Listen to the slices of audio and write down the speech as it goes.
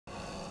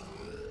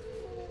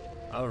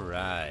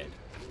Alright.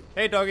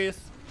 Hey doggies!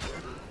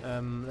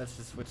 Let's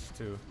just switch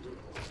to...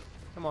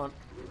 Come on.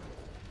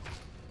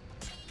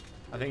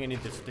 I think I need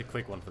the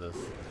quick one for this.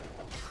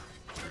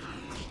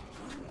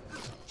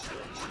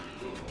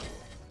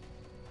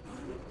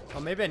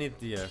 Or maybe I need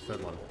the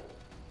third one.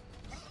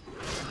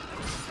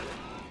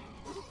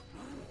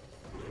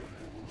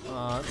 Come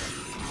on.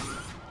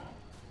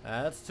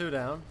 That's 2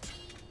 down.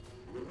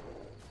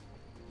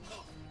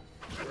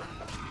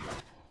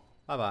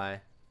 Bye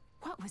bye.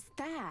 What was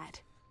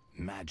that?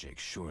 Magic,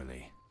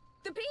 surely.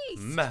 The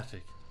beast!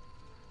 Magic.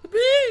 The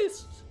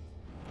beast!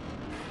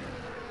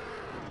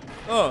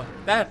 Oh,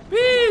 that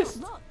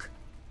beast! Look!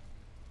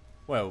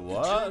 Well, The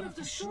time what? of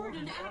the sword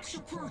and axe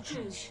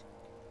approaches.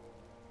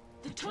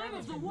 The time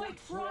of the white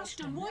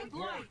frost and white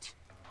light.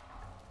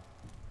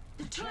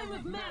 The time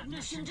of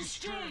madness and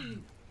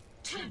disdain.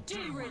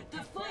 Tedirit,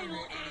 the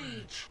final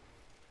age.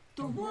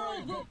 The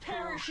world will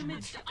perish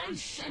amidst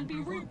ice and be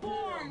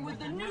reborn with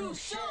the new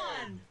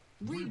sun.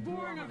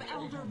 Reborn of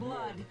elder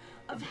blood,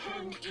 of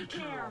hen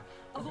Iker,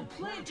 of a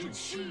planted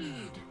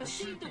seed. A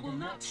seed that will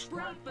not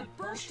sprout but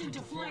burst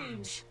into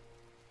flames.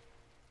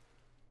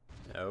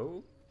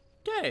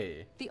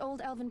 Okay. The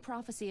old elven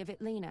prophecy of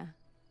Itlena.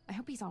 I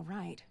hope he's all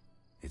right.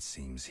 It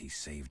seems he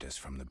saved us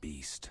from the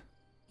beast.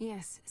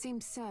 Yes,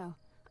 seems so.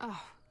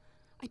 Oh,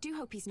 I do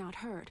hope he's not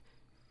hurt.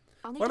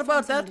 I'll need What to about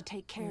find someone that to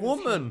take care of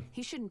woman? him.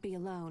 He shouldn't be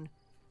alone.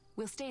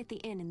 We'll stay at the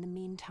inn in the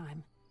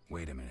meantime.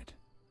 Wait a minute.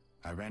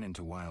 I ran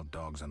into wild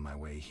dogs on my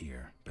way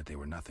here, but they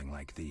were nothing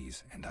like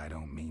these, and I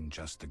don't mean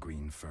just the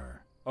green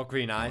fur. Or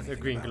green eyes, or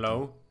anything green about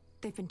glow.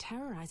 They've been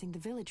terrorizing the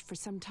village for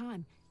some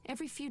time.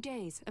 Every few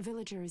days, a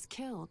villager is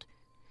killed.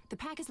 The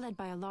pack is led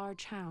by a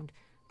large hound,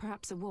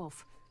 perhaps a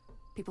wolf.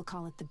 People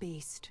call it the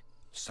beast.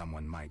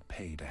 Someone might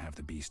pay to have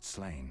the beast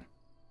slain.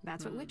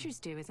 That's what witchers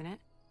do, isn't it?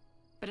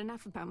 But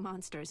enough about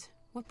monsters.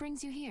 What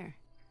brings you here?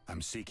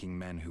 I'm seeking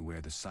men who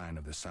wear the sign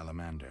of the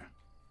salamander.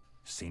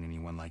 Seen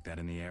anyone like that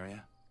in the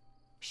area?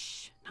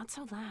 Shh, not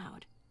so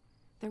loud.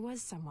 There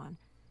was someone,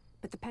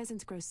 but the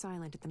peasants grow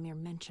silent at the mere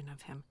mention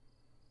of him.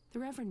 The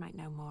Reverend might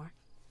know more.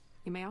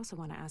 You may also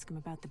want to ask him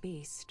about the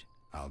beast.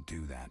 I'll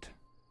do that.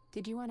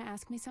 Did you want to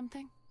ask me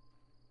something?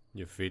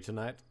 You're free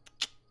tonight?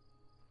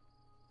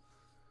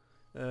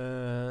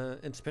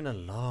 It's been a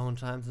long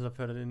time since I've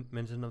heard a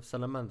mention of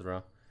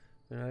Salamandra.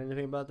 Do you know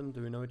anything about them?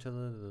 Do we know each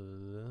other?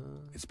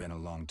 It's been a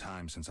long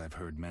time since I've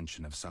heard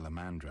mention of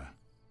Salamandra.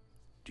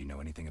 Do you know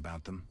anything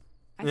about them?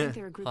 I think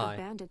they're a group Hi. of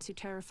bandits who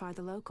terrify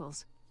the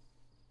locals.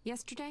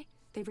 Yesterday,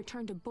 they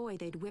returned a boy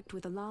they'd whipped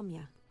with a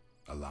lamia.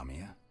 A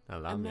lamia? A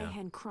Lamia.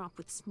 mayhen crop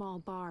with small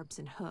barbs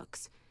and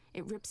hooks.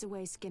 It rips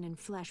away skin and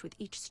flesh with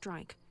each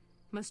strike.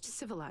 Most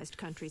civilized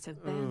countries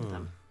have banned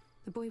them.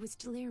 The boy was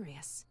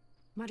delirious.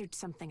 Muttered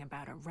something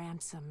about a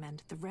ransom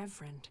and the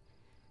Reverend.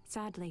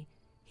 Sadly,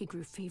 he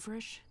grew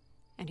feverish,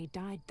 and he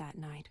died that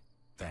night.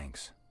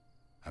 Thanks.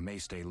 I may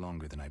stay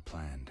longer than I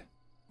planned.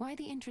 Why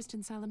the interest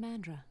in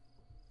Salamandra?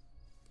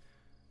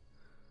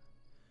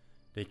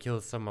 They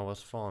killed someone I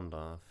was fond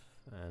of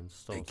and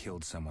stole. They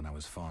killed someone I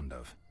was fond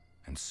of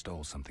and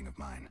stole something of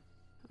mine.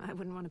 I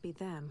wouldn't want to be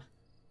them.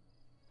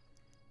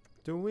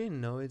 Do we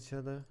know each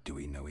other? Do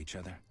we know each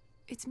other?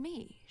 It's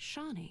me,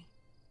 Shawnee.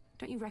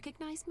 Don't you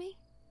recognize me?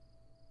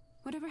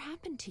 Whatever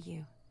happened to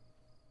you?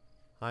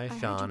 Hi, I heard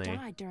Shawnee. you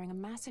died during a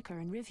massacre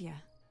in Rivia.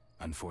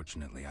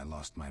 Unfortunately, I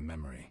lost my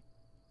memory.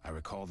 I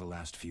recall the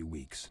last few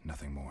weeks,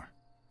 nothing more.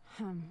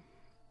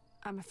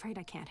 I'm afraid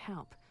I can't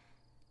help.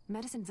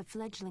 Medicine's a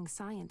fledgling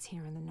science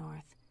here in the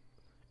north.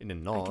 In the I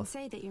can north.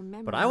 say that your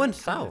memory But I went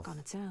might come back south. on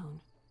its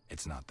own.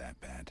 It's not that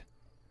bad.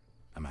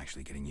 I'm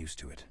actually getting used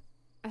to it.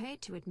 I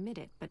hate to admit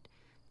it, but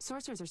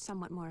sorcerers are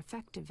somewhat more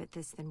effective at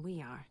this than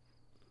we are.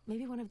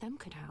 Maybe one of them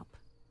could help.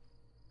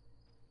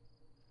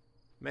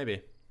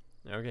 Maybe.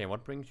 Okay,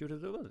 what brings you to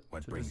the village?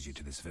 What brings you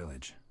to this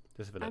village?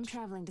 This village. I'm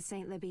traveling to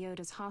St.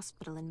 Lebioda's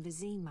hospital in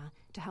Vizima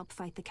to help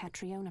fight the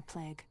Catriona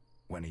plague.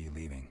 When are you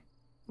leaving?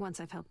 Once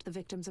I've helped the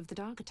victims of the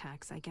dog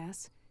attacks, I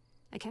guess.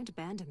 I can't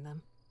abandon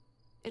them.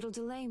 It'll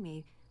delay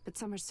me, but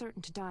some are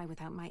certain to die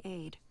without my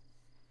aid.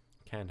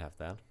 Can't have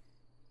that.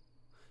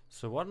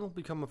 So what will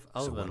become of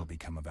Alvin? So what'll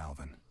become of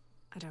Alvin?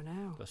 I don't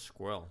know. The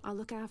squirrel. I'll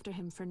look after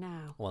him for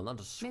now. Well, not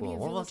the Maybe squirrel. a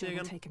What was he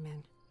villager will again? take him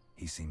in.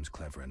 He seems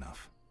clever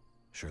enough.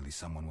 Surely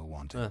someone will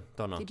want him.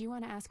 Don't know. Did you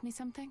want to ask me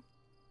something?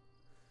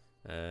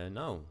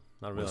 No,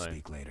 not We'll really.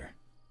 speak later.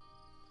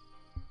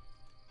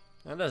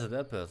 And there's a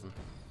dead person.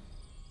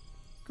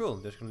 Cool,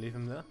 just gonna leave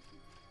him there.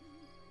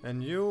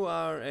 And you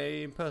are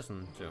a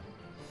person too.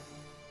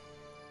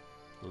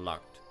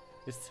 Locked.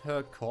 Is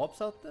her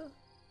corpse out there?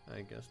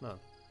 I guess not.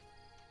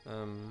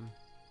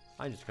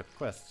 I just got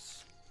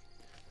quests.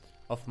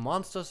 Of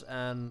monsters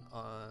and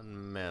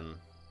men.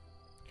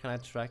 Can I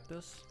track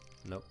this?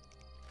 Nope.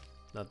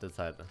 Not this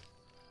either.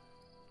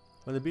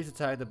 When the beast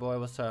attacked, the boy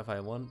was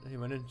terrified. He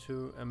went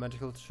into a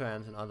magical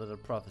trance and uttered a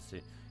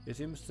prophecy. It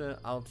seems the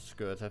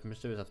outskirts have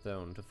mysteries of their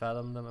own. To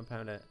fathom them,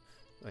 apparently...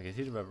 Okay,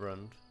 see the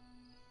Reverend.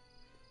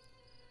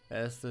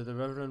 As the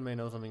Reverend may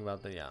know something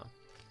about the... Yeah.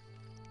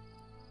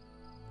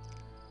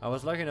 I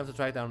was lucky enough to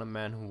track down a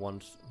man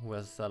who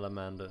has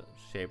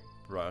salamander-shaped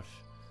brush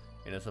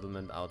in a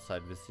settlement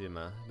outside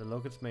Vizima. The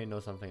locals may know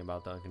something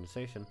about the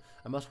organization.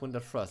 I must win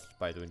their trust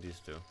by doing these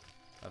two,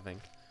 I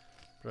think.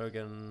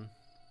 Brogan.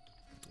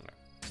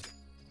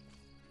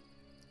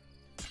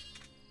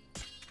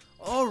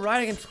 Oh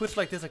right, I can switch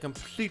like this. I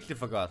completely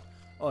forgot.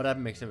 Oh, that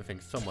makes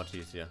everything so much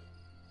easier.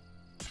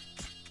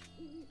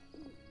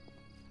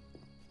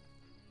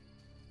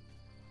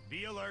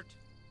 Be alert.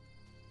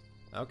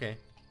 Okay.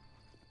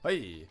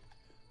 Hey,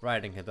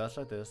 riding can does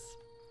like this.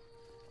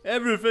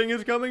 Everything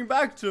is coming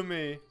back to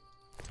me.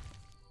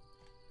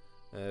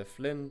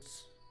 Flint.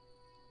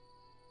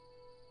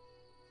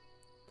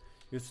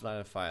 Use light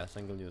of fire,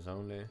 single use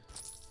only.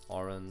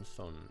 Orange,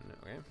 on.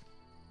 Okay.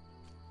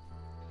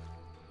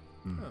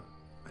 Oh.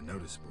 A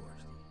notice board.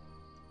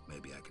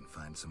 Maybe I can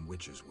find some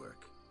witcher's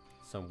work.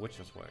 Some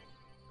witcher's work.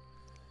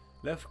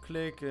 Left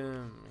click.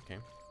 Okay.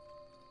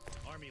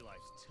 Army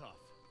life's tough.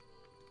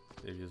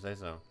 If you say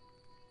so.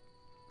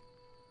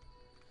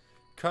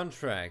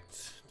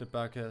 Contract. The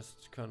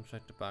Barcast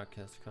contract, the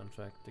Barcast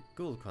contract, the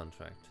Ghoul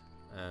contract,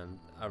 and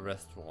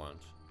arrest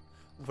warrant.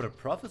 For the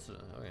professor,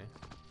 okay.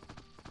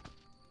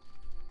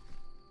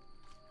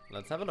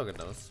 Let's have a look at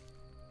those.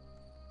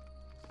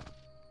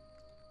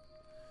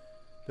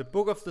 The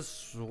Book of the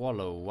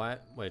Swallow. Why?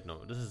 Wait,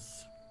 no, this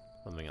is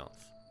something else.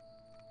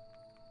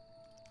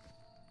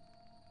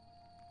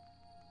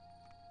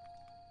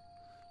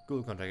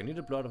 Ghoul contract. I need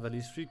the blood of at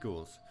least 3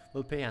 ghouls.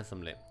 Will pay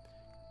handsomely.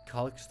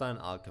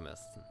 Kalkstein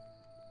Alchemist.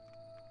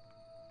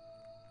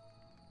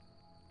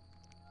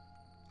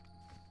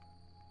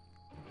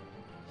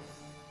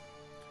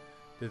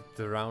 The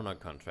Drowner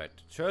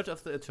contract. Church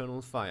of the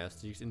Eternal Fire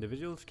seeks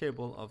individuals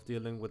capable of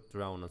dealing with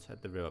drowners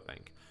at the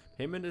riverbank.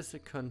 Payment is a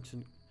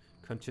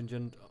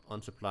contingent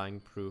on supplying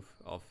proof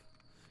of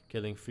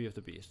killing 3 of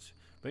the beasts.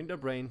 Bring their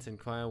brains,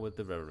 inquire with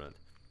the Reverend.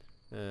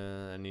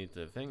 I need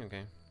the thing,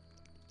 okay.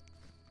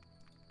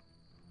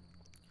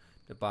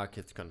 The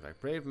Barkist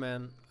contract. Brave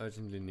man,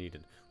 urgently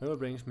needed. Whoever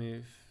brings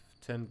me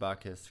 10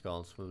 Barkist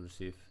skulls will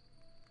receive.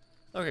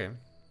 Okay.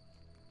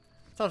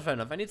 Sounds fair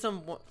enough. I need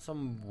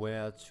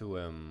somewhere to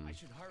I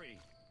should hurry.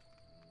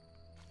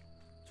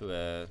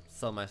 To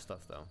sell my stuff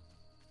though.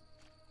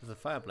 There's a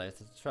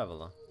fireplace. It's a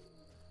traveler.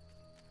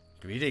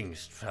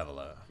 Greetings,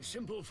 traveler.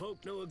 Simple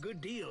folk know a good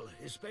deal,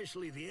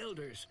 especially the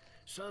elders.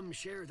 Some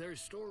share their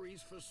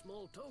stories for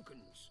small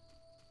tokens.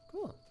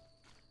 Cool.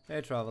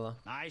 Hey, traveler.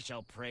 I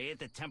shall pray at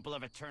the Temple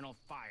of Eternal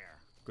Fire.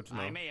 Good to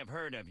know. I may have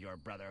heard of your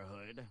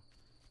brotherhood.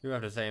 You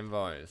have the same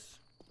voice.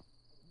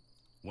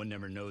 One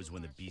never knows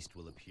when the beast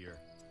will appear.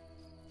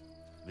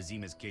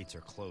 Vizima's gates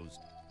are closed.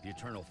 The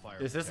Eternal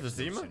Fire Is this protects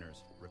no Vizima?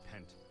 sinners.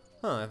 Repent.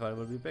 Huh, I thought it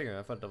would be bigger.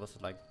 I thought there was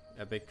like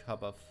a big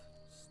hub of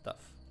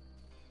stuff.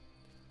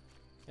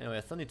 Anyway,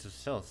 I still need to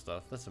sell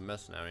stuff. That's a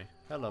mercenary.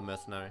 Hello,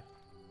 mercenary.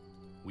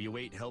 We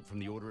await help from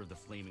the Order of the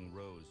Flaming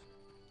Rose.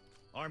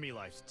 Army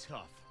life's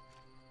tough.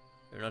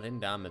 You're not in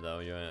the army though,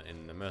 you're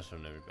in the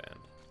mercenary band.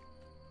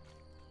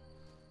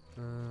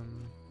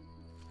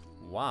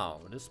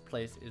 Wow, this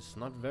place is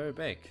not very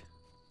big.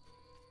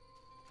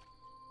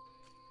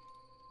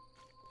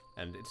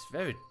 And it's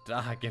very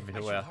dark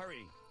everywhere. I should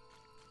hurry.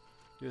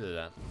 You do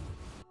that.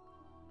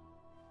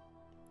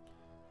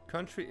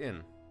 Country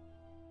Inn.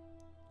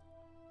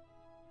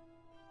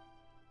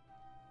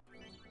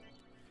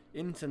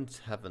 Inns and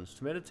taverns.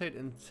 To meditate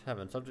in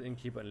taverns, up to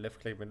innkeeper and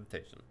left click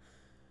meditation.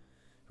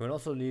 You can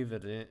also leave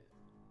the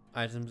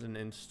items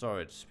in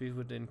storage. Speak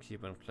with the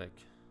innkeeper and click.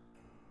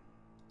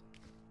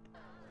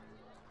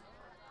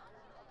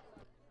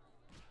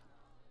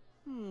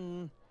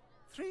 Hmm.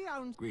 3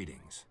 ounce.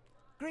 Greetings.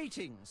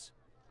 Greetings.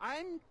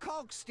 I'm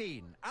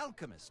Cogstein,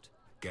 alchemist.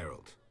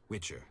 Geralt,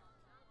 Witcher.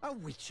 A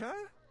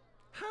witcher?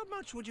 How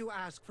much would you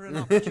ask for an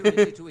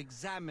opportunity to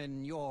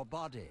examine your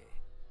body?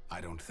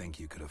 I don't think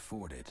you could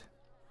afford it.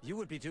 You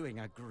would be doing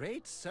a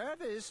great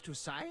service to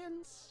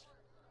science.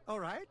 All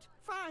right,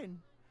 fine.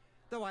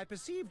 Though I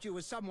perceived you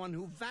as someone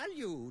who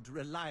valued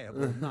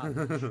reliable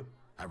knowledge.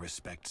 I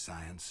respect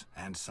science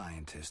and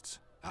scientists,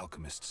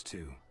 alchemists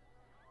too.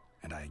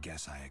 And I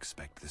guess I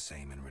expect the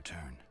same in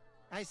return.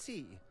 I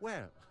see.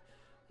 Well,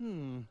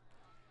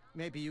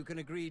 maybe you can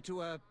agree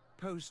to a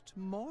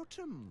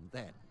post-mortem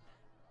then.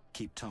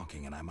 Keep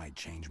talking and I might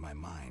change my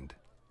mind.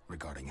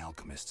 Regarding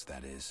alchemists,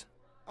 that is.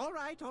 All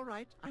right,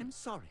 I'm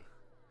sorry.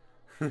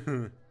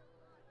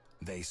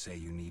 They say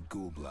you need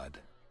ghoul blood.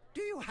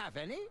 Do you have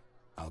any?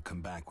 I'll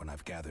come back when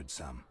I've gathered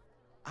some.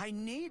 I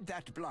need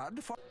that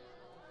blood for...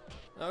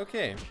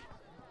 Okay.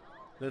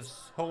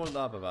 Let's hold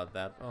up about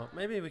that. Oh,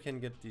 maybe we can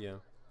get the...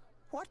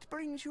 What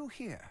brings you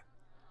here?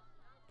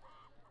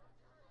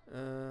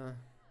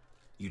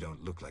 You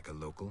don't look like a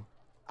local.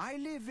 I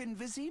live in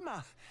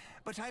Vizima,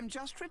 but I'm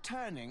just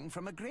returning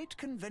from a great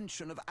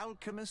convention of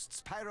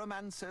alchemists,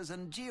 pyromancers,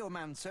 and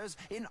geomancers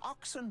in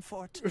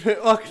Oxenfort.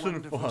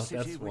 Oxenfort,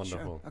 City, that's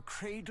wonderful. A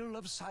cradle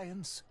of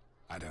science.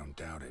 I don't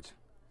doubt it.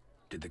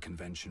 Did the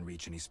convention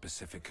reach any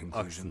specific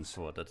conclusions?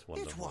 Oxenfort, that's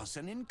wonderful. It was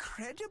an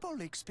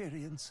incredible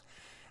experience.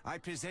 I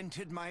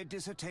presented my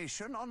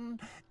dissertation on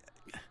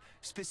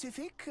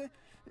Specific?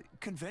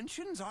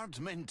 Conventions aren't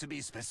meant to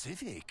be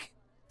specific.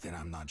 Then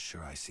I'm not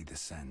sure I see the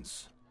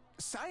sense.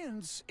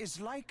 Science is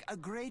like a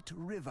great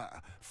river,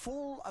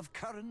 full of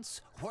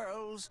currents,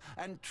 whirls,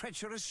 and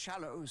treacherous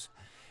shallows.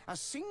 A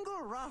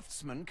single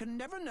raftsman can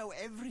never know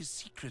every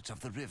secret of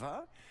the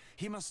river.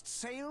 He must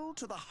sail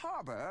to the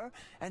harbor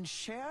and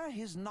share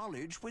his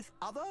knowledge with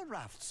other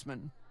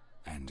raftsmen.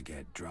 And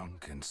get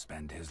drunk and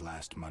spend his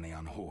last money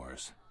on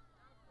whores.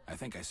 I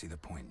think I see the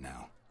point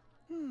now.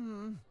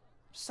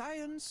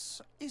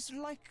 Science is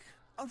like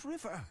a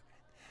river.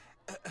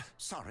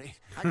 Sorry,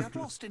 I got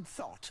lost in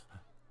thought.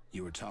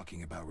 You were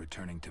talking about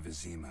returning to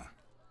Vizima.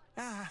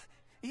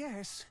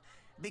 Yes.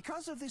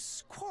 Because of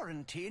this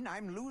quarantine,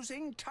 I'm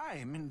losing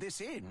time in this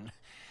inn.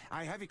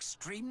 I have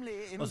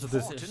extremely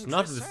important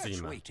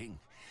research waiting.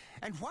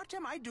 And what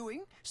am I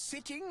doing?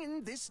 Sitting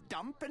in this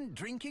dump and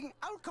drinking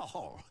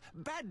alcohol.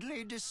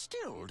 Badly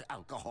distilled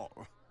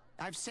alcohol.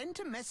 I've sent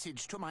a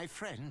message to my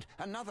friend,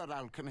 another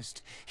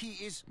alchemist. He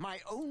is my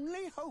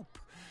only hope.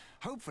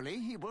 Hopefully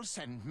he will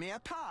send me a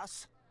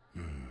pass.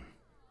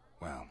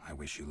 Well, I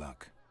wish you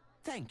luck.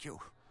 Thank you.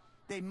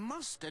 They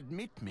must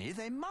admit me,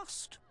 they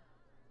must.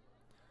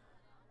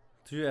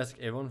 Do you ask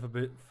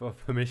everyone for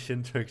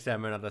permission to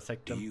examine or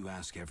dissect them? Do you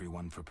ask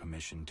everyone for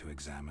permission to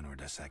examine or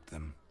dissect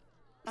them?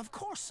 Of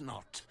course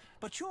not.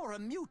 But you're a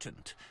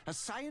mutant. A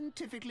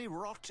scientifically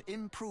wrought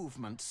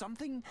improvement.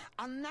 Something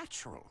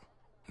unnatural.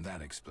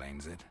 That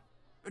explains it.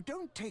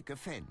 Don't take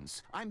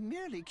offense. I'm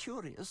merely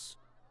curious.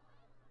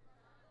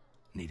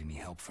 Need any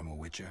help from a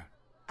witcher?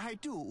 I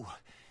do.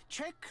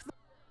 Check the...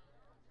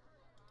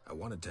 I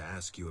wanted to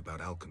ask you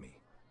about alchemy.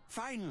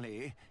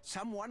 Finally,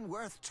 someone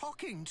worth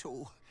talking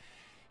to.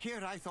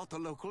 Here I thought the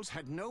locals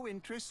had no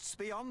interests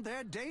beyond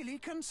their daily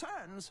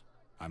concerns.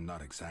 I'm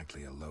not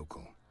exactly a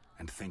local.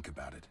 And think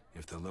about it.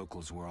 If the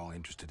locals were all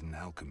interested in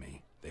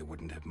alchemy, they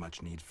wouldn't have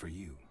much need for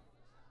you.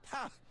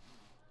 Ha!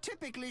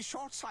 Typically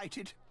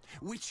short-sighted.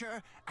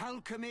 Witcher,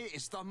 alchemy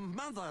is the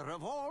mother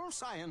of all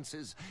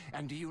sciences.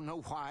 And do you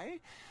know why?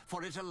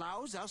 For it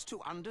allows us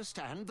to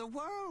understand the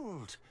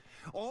world.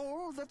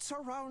 All that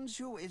surrounds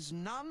you is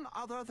none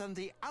other than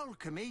the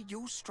alchemy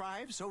you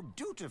strive so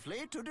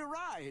dutifully to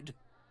deride.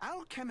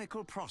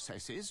 Alchemical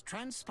processes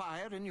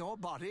transpire in your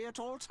body at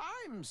all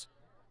times.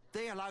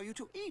 They allow you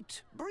to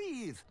eat,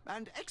 breathe,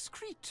 and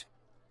excrete.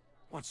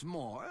 What's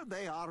more,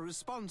 they are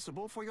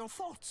responsible for your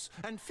thoughts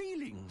and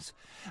feelings.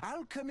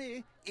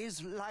 Alchemy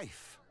is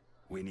life.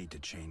 We need to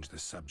change the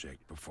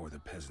subject before the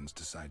peasants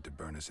decide to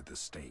burn us at the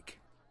stake.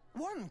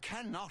 One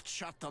cannot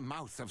shut the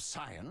mouth of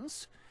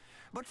science.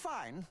 But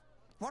fine.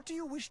 What do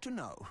you wish to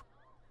know?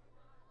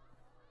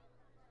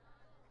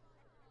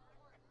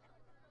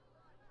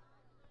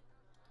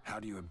 How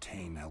do you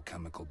obtain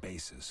alchemical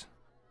bases?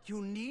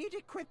 You need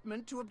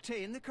equipment to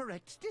obtain the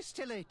correct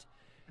distillate.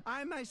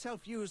 I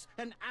myself use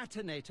an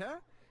attenator,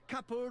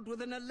 coupled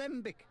with an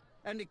alembic,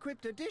 and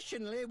equipped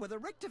additionally with a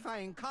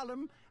rectifying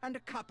column and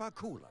a copper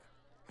cooler.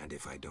 And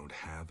if I don't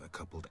have a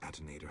coupled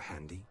attenator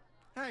handy?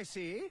 I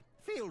see.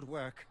 Field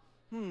work.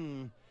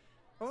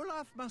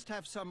 Olaf must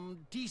have some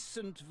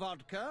decent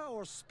vodka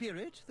or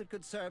spirit that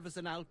could serve as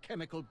an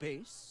alchemical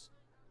base.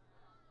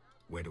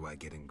 Where do I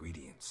get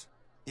ingredients?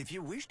 If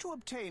you wish to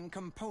obtain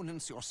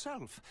components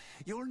yourself,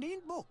 you'll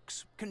need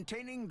books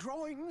containing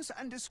drawings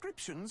and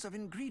descriptions of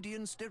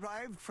ingredients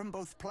derived from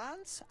both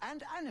plants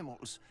and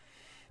animals.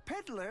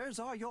 Peddlers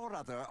are your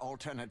other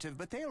alternative,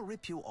 but they'll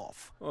rip you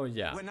off. Oh,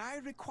 yeah. When I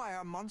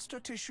require monster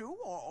tissue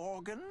or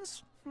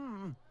organs,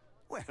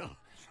 well,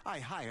 I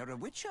hire a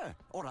witcher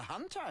or a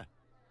hunter.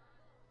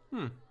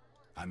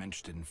 I'm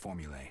interested in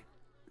formulae.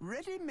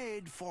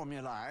 Ready-made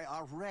formulae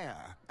are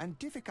rare and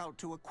difficult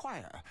to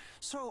acquire,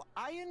 so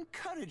I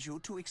encourage you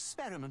to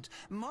experiment,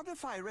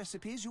 modify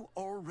recipes you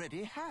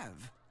already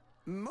have.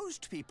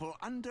 Most people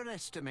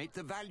underestimate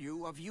the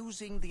value of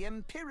using the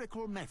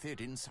empirical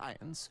method in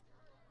science.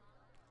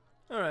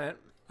 Alright.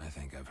 I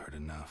think I've heard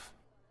enough.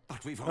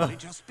 But we've only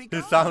just begun.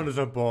 His sound is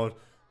on board.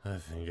 I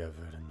think I've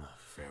heard enough.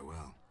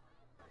 Farewell.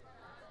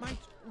 Might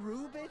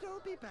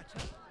Rubedo be better?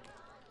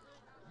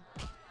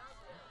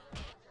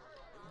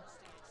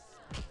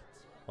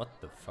 What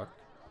the fuck?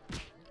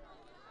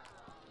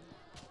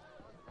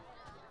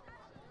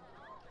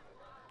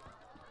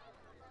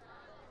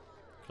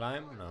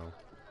 Climb? No.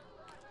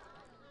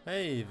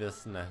 Hey,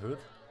 Visnahood.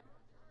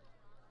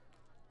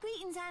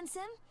 Greetings,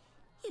 handsome.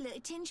 You look a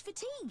tinge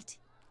fatigued.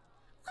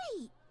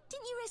 Wait,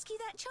 didn't you rescue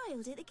that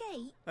child at the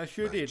gate? I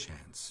sure By did.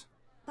 chance.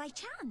 By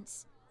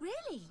chance?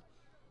 Really?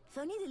 If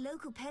only the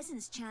local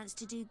peasants chanced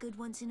to do good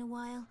once in a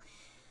while.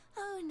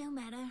 Oh, no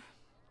matter.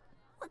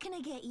 What can I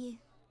get you?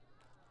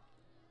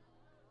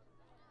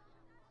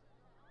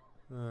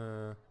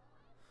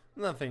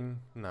 Nothing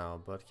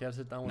now, but care to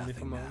sit down with me for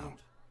a Nothing now. moment?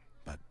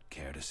 But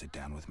care to sit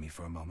down with me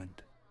for a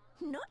moment?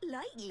 Not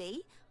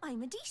likely.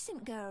 I'm a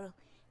decent girl.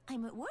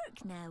 I'm at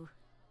work now.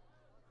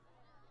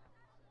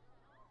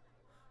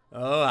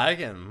 Oh, I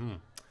can.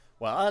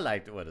 Well, I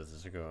liked where this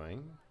is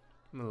going,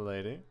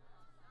 lady.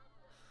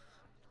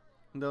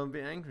 Don't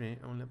be angry.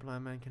 Only a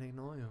blind man can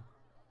ignore you.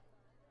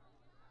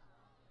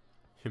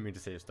 You mean to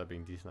say stop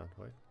being decent,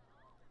 right?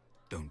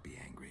 Don't be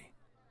angry.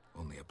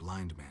 Only a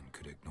blind man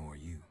could ignore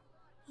you.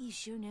 You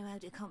sure know how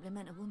to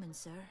compliment a woman,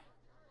 sir.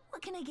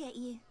 What can I get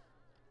you?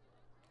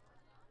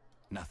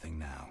 Nothing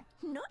now.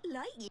 Not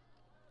like you.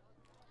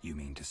 You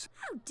mean to say...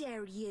 How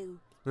dare you?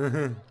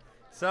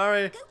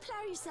 Sorry. Go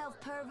plow yourself,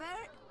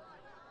 pervert.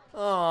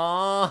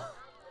 Aww.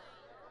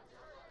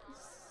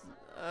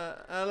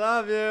 I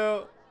love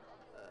you.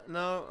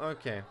 No,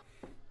 okay.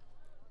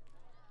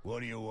 What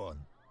do you want?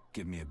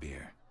 Give me a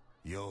beer.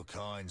 Your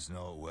kind's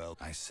not well.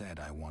 I said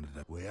I wanted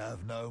a... We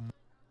have no...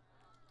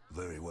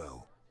 Very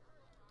well.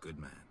 Good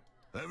man.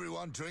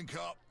 Everyone drink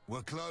up.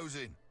 We're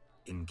closing.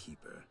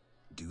 Innkeeper,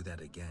 do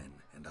that again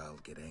and I'll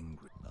get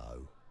angry.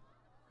 No.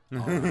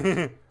 All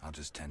right. I'll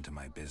just tend to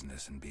my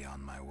business and be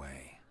on my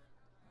way.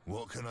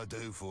 What can I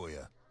do for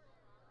you?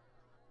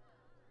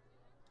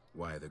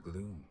 Why the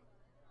gloom?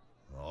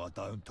 I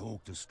don't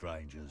talk to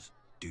strangers.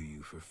 Do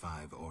you for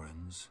 5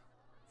 orens?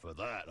 For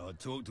that, I'd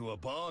talk to a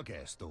bar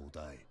guest all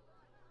day.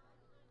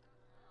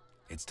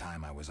 It's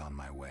time I was on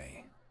my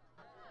way.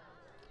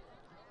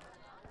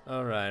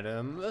 Alright,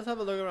 let's have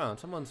a look around.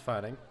 Someone's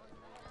fighting.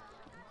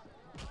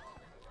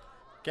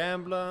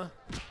 Gambler,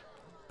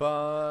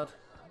 bard,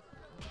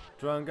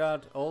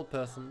 drunkard, old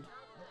person,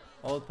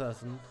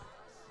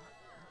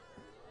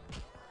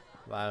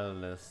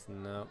 violinist,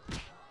 no.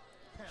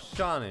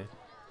 Shawnee,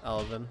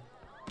 elven,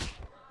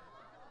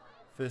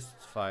 fist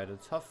fighter,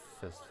 tough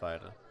fist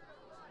fighter,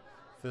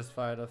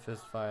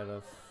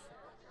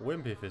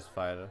 wimpy fist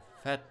fighter,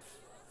 fat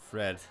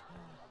Fred,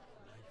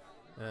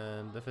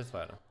 and the fist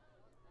fighter.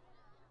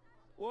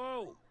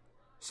 Whoa!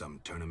 Some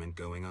tournament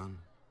going on?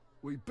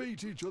 We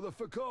beat each other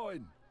for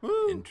coin.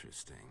 Woo!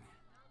 Interesting.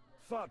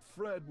 Fat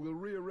Fred will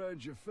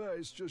rearrange your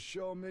face, just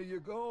show me your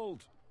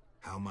gold.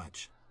 How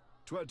much?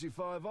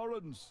 25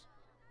 orens.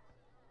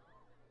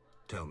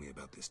 Tell me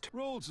about this.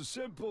 Rules are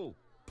simple.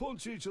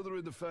 Punch each other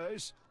in the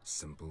face.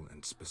 Simple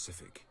and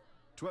specific.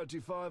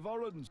 25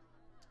 orens.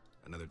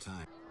 Another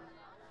time.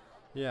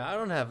 Yeah, I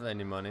don't have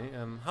any money.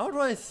 How do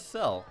I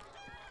sell?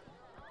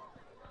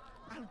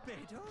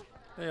 Albedo?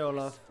 Hey,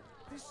 Olaf.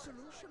 This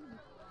solution...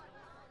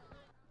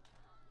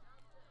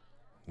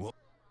 What?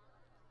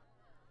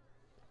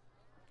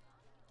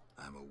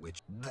 I'm a witch.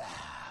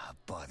 Ah,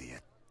 by the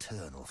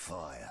eternal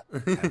fire.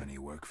 Have any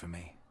work for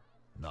me?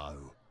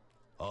 No.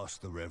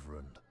 Ask the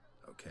Reverend.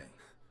 Okay.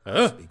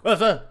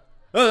 What's that?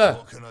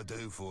 What can I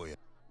do for you?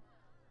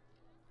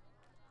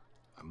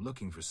 I'm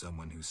looking for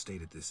someone who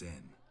stayed at this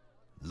inn.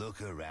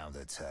 Look around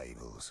the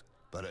tables.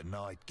 But at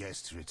night,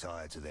 guests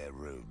retire to their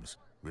rooms.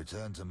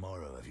 Return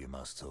tomorrow if you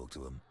must talk to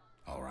them.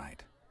 All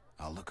right.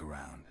 I'll look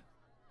around.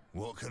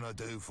 What can I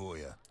do for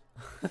you?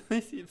 He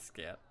seems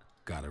scared.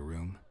 Got a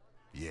room?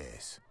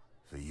 Yes.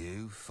 For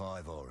you,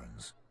 5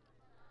 orens.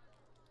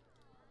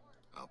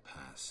 I'll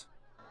pass.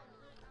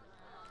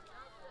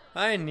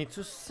 I need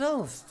to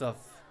sell stuff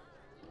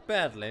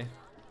badly.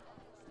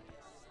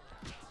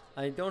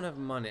 I don't have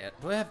money.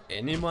 Do I have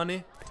any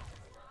money?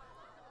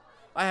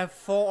 I have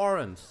 4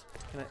 orens.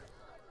 Can I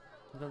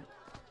don't...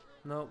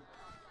 No.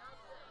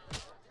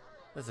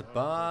 There's a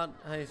bard.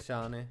 Hey,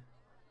 Shawnee.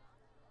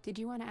 Did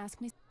you want to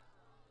ask me?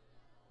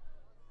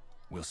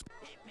 We'll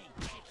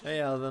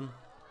Hey, Alvin.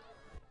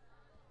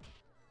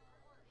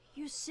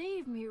 You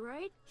saved me,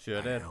 right? Sure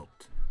I did.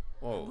 helped.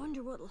 I Whoa.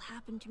 wonder what'll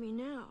happen to me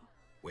now.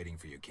 Waiting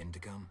for your kin to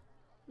come?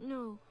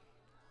 No,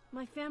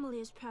 my family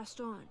has passed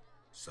on.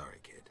 Sorry,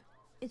 kid.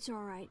 It's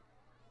all right.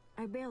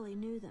 I barely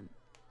knew them.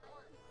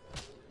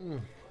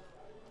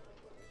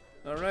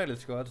 Alright,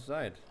 let's go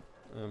outside.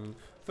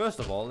 First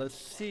of all, let's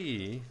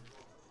see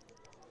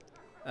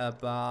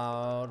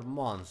about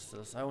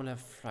monsters. I only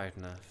have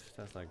Frightener.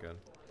 That's not good.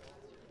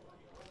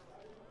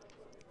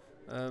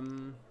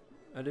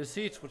 A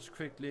disease which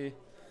quickly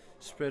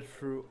spread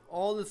through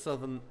all the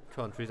southern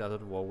countries after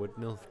the war with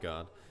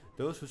Nilfgaard.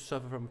 Those who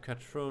suffer from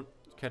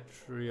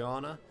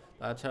Catriona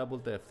die a terrible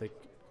death. Their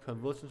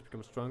convulsions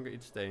become stronger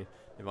each day.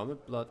 They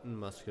vomit blood in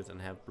muskets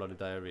and have bloody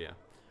diarrhea.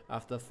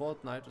 After a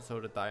fortnight or so,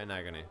 they die in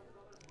agony.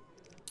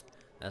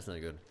 That's not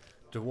good.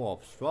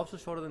 Dwarves. Dwarves are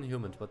shorter than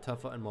humans, but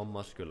tougher and more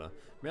muscular.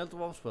 Male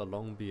dwarves wear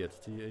long beards.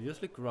 They are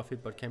usually gruffy,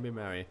 but can be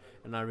merry,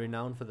 and are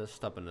renowned for their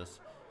stubbornness.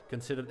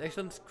 Considered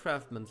excellent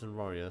craftsmen and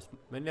warriors,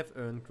 many have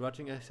earned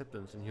grudging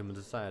acceptance in human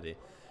society.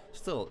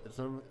 Still, it's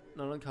not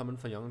uncommon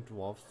for young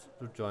dwarves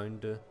to join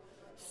the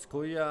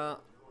Squirtail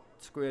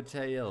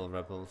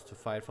rebels to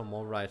fight for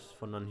more rights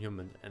for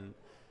non-humans and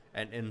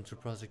end to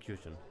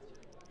prosecution.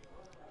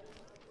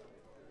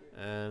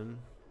 And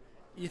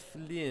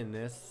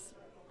Ithlin's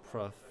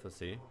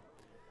prophecy,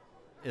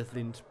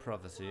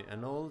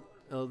 an old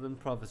elven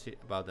prophecy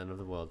about the end of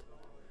the world.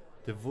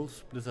 The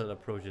wolf's blizzard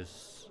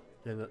approaches.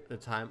 The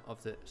time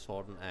of the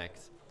sword and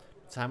axe.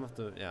 The time of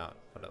the... yeah,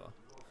 whatever.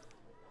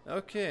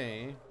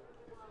 Okay.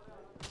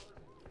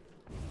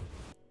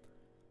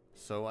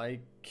 So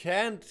I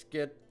can't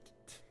get...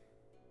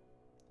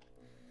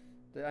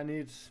 I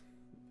need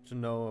to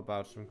know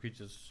about some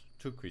creatures,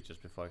 2 creatures,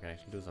 before I can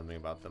actually do something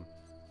about them.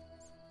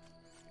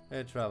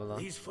 Hey, traveler.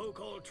 These folk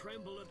all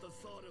tremble at the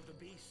thought of the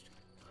beast. I'm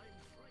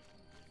frightened.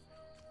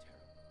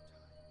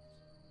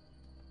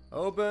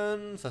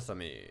 Open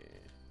sesame.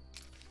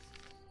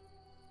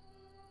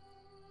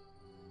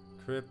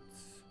 Crypt,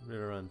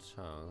 river and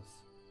chance.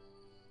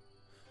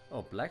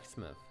 Oh,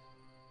 blacksmith.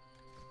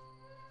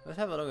 Let's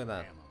have a look at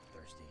that. Damn,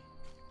 I'm thirsty.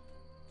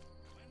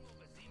 When will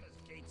Vizima's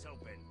gates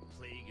open?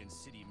 Plague and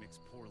city mix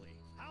poorly.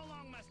 How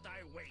long must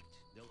I wait?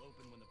 They'll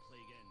open when the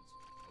plague ends.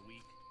 A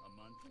week? A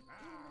month?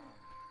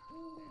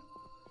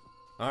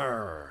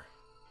 Arr.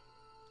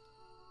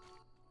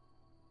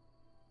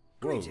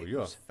 Whoa,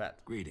 you're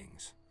fat.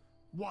 Greetings.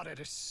 What a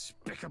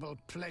despicable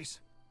place.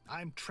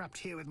 I'm trapped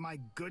here with my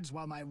goods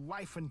while my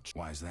wife and...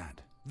 Why's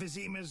that?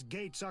 Vizima's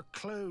gates are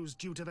closed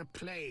due to the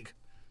plague.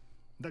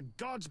 The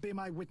gods be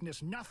my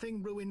witness,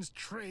 nothing ruins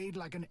trade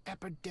like an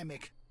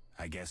epidemic.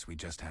 I guess we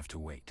just have to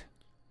wait.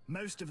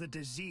 Most of the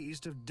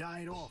diseased have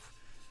died off,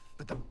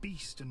 but the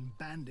beast and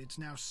bandits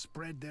now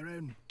spread their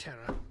own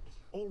terror.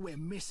 All we're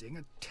missing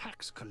are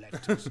tax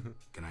collectors.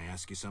 Can I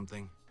ask you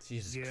something?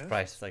 Jesus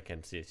Christ, I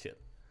can't see shit.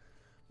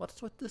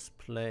 What's with this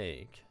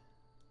plague?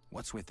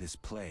 What's with this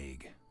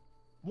plague?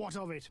 What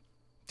of it?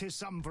 'Tis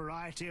some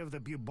variety of the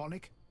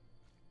bubonic.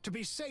 To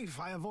be safe,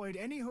 I avoid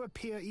any who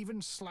appear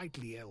even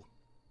slightly ill.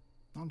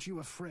 Aren't you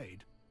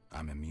afraid?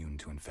 I'm immune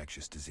to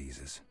infectious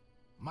diseases.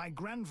 My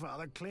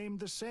grandfather claimed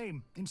the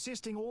same,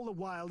 insisting all the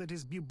while that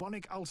his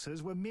bubonic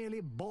ulcers were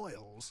merely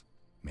boils.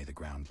 May the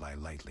ground lie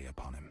lightly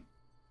upon him.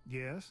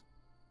 Yes?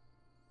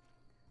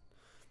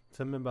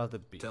 Tell me about the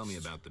beast. Tell me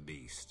about the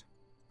beast.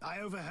 I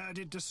overheard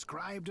it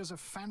described as a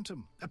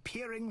phantom,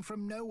 appearing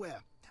from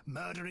nowhere,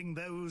 murdering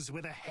those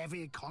with a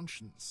heavy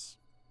conscience.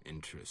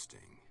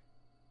 Interesting.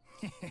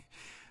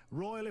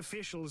 Royal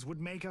officials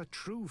would make a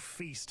true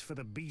feast for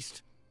the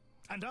beast,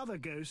 and other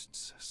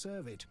ghosts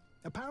serve it,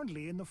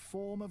 apparently in the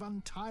form of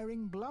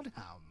untiring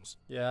bloodhounds.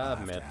 Yeah, I'll I've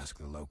have met. to ask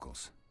the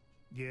locals.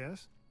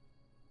 Yes?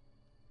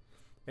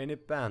 Any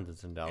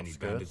bandits in the outskirts?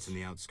 Any bandits in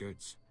the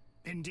outskirts?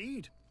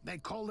 Indeed. They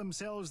call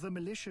themselves the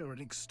militia and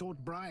extort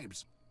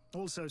bribes.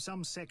 Also,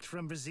 some sect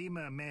from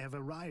Vizima may have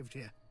arrived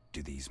here.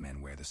 Do these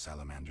men wear the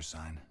salamander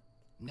sign?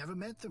 Never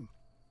met them.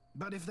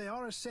 But if they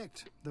are a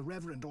sect, the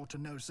Reverend ought to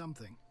know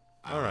something.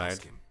 I'll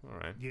ask him.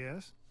 Alright.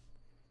 Yes?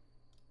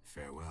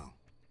 Farewell.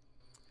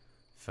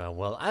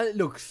 Farewell. It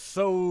looks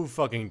so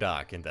fucking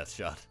dark in that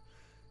shot.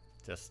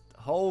 Just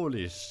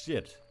holy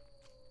shit.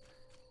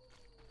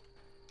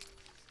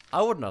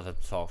 I would not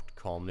have talked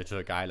calmly to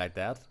a guy like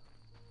that.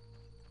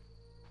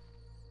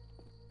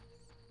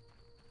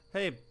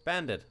 Hey,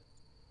 bandit.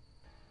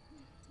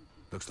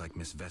 Looks like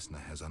Miss Vesna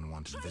has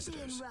unwanted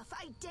visitors. Rough,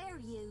 I dare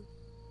you.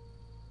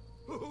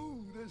 Oh,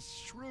 this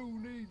shrew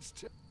needs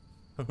to...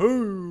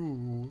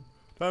 Oh,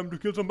 time to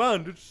kill some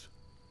bandits.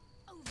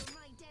 Over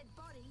my dead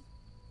body.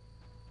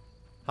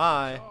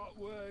 Hi. Can't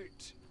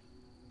wait.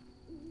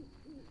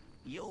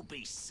 You'll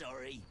be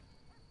sorry.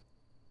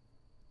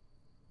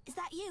 Is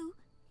that you?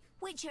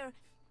 Witcher,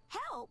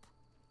 help!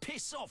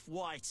 Piss off,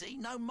 Whitey.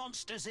 No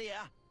monsters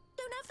here.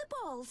 Don't have the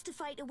balls to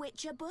fight a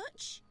Witcher,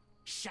 Butch.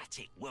 Shut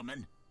it,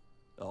 woman.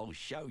 I'll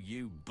show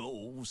you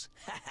balls.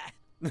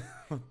 What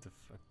the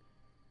fuck?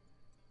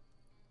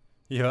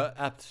 You're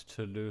apt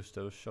to lose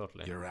those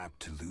shortly. You're apt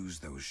to lose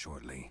those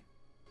shortly.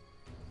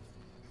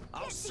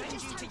 I'll send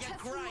you to your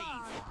grave.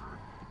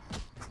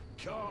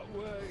 Can't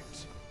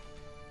wait.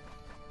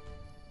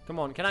 Come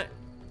on, can I?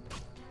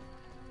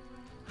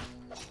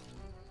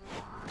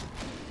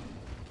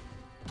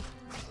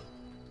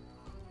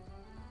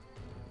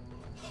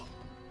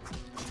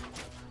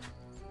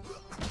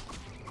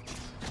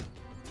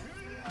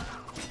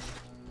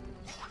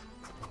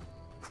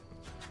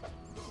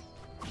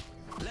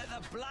 Let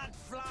the blood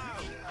flow.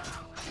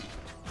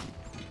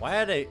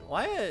 Why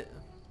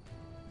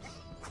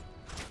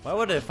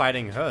were they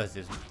fighting her?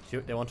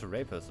 They want to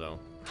rape her, so.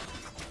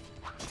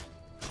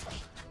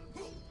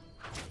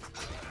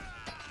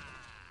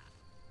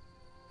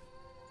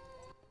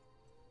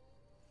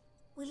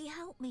 Will you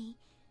help me?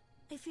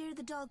 I fear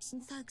the dogs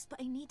and thugs,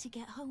 but I need to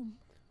get home.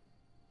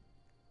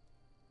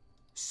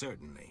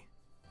 Certainly.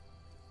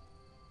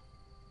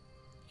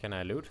 Can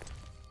I loot?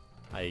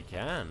 I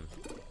can.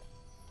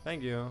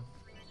 Thank you.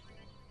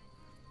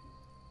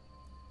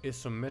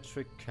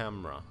 Isometric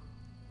camera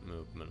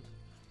movement.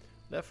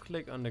 Left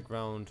click on the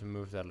ground to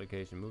move that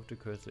location. Move the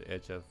cursor to the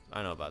edge of...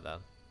 I know about that.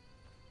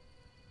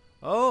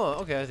 Oh,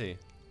 okay, I see.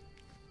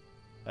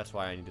 That's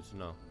why I needed to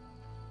know.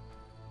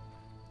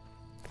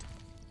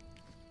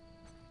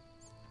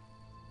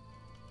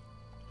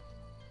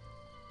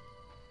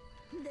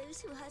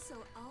 Those who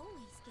hustle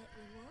always get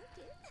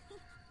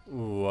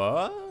rewarded.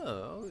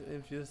 Wow,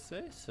 if you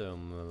say so,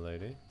 my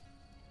lady.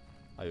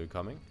 Are you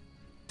coming?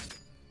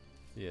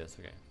 Yes,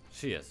 okay.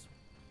 She is.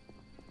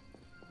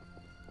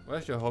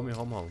 Where's your homie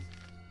home?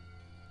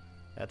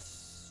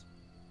 That's...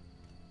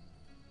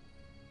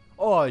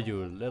 Oh,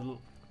 you little...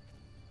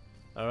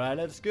 Alright,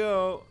 let's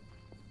go.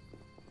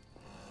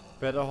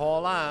 Better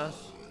haul ass.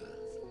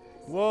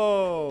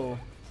 Whoa.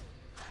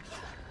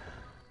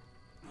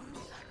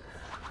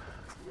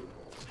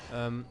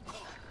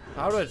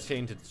 How do I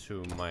change it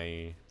to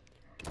my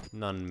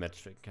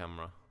non-metric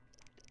camera?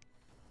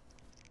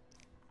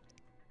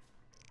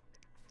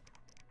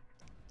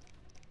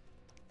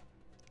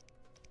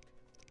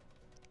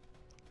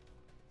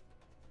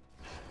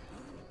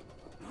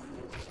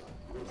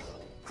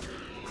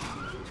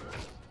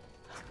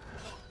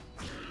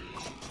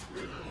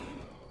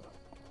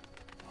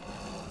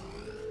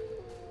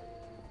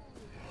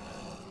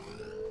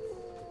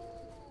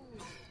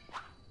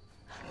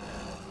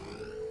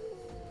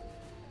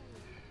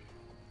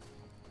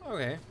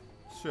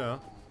 Sure.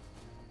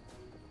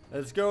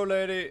 Let's go,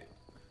 lady.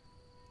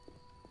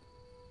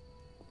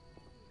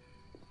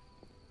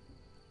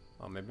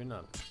 Or maybe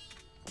not.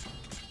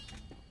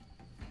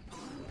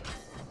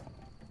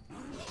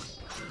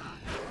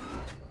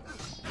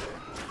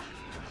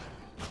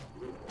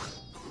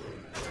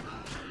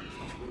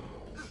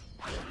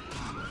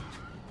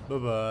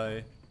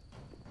 Bye-bye.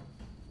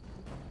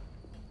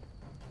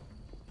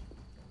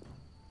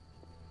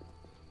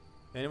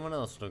 Anyone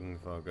else looking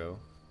for a go?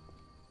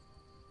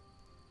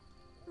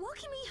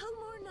 Walking me home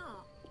or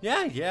not?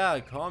 Yeah,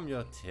 calm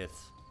your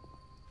tits.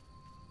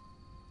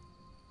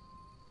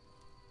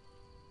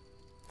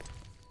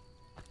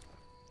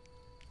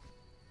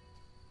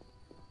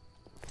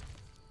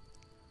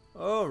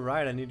 Oh,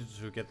 right, I needed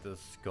to get the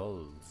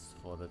skulls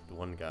for that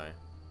one guy.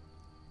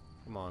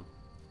 Come on.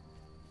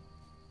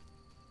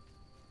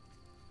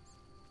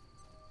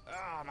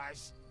 Oh, my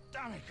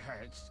stomach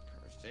hurts.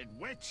 Cursed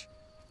witch.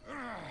 Ugh.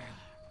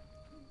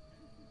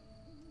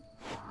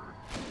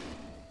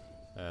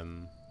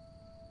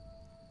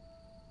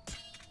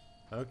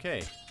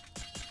 Okay.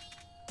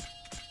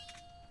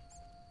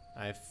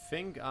 I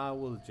think I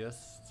will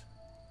just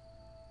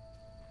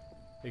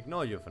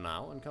ignore you for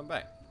now and come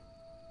back.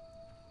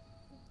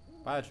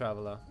 Bye,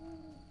 traveler.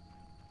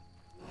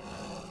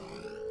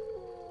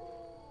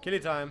 Kitty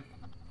time.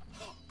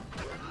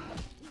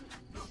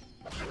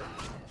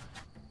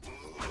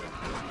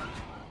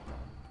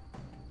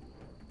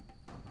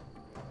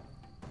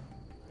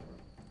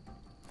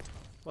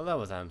 Well, that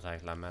was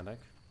anticlimactic.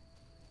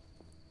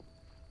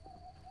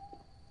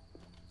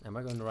 Am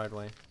I going the right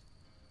way?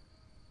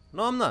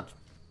 No, I'm not.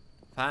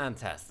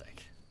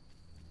 Fantastic.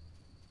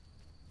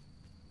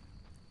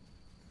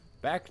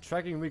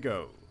 Backtracking we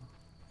go.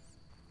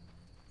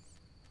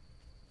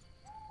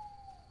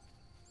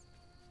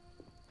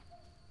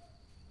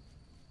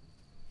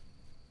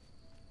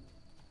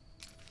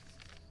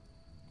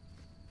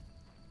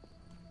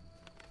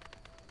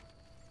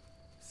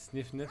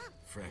 Sniff, sniff.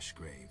 Fresh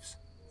graves.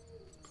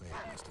 Plague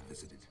must have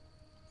visited.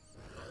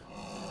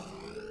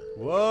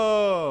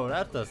 Whoa,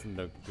 that doesn't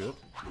look good.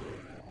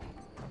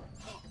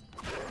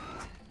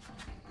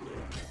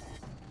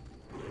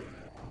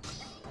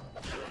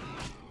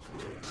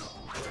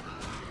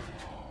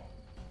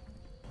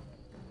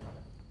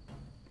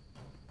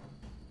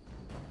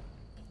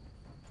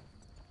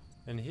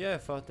 And here I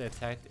thought they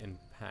attacked in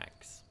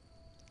packs.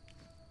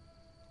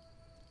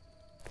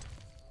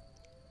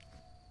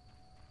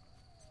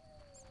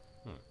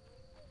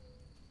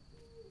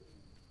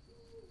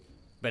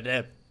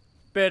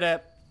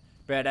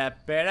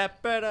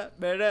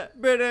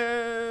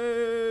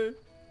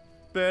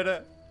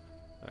 Better.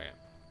 Okay.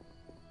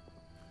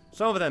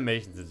 Some of the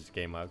animations in this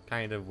game are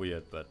kind of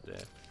weird, but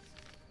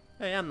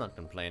hey, I'm not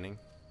complaining.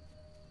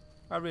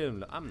 I'm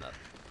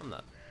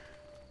not.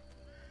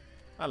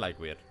 I like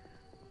weird.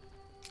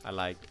 I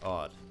like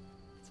odd,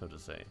 so to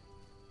say.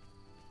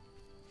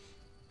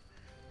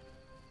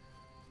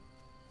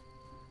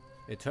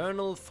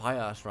 Eternal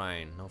Fire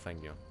Shrine. No,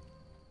 thank you.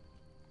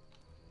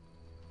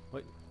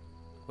 Wait.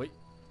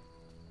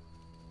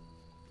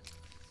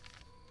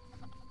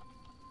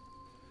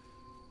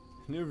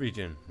 New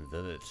region,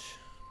 village.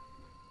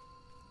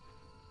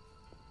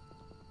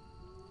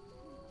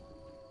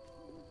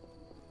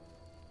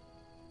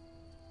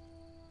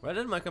 Where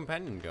did my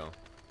companion go?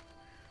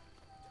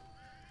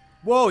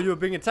 Whoa, you were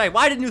being attacked.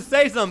 Why didn't you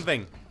say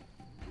something?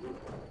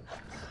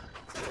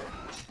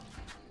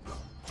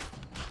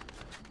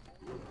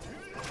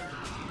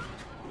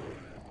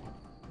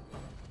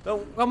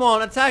 Oh, come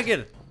on, attack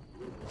it.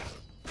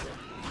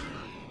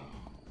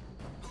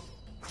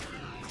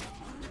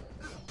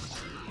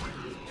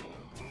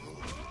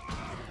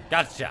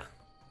 Gotcha.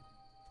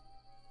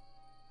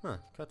 Huh,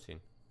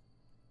 cutscene.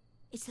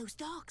 It's those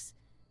dogs.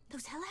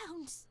 Those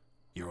hellhounds.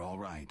 You're all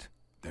right.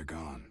 They're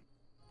gone.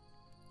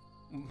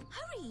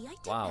 Hurry, I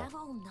didn't Wow. have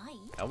all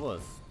night. That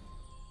was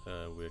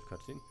a weird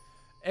cutscene.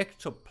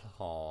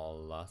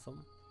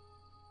 Ectoplasm.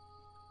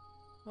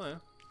 Oh yeah.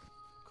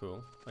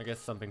 Cool. I guess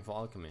something for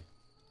alchemy.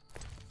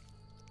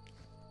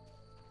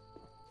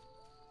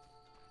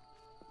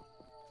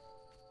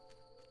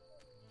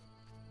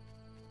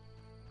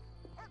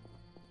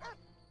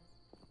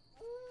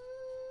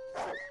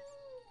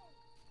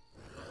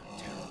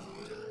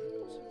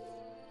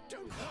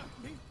 Don't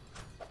hurt me.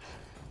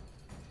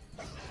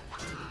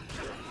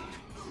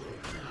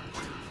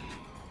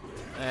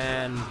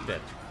 And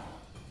dead.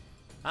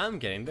 I'm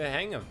getting the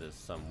hang of this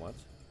somewhat.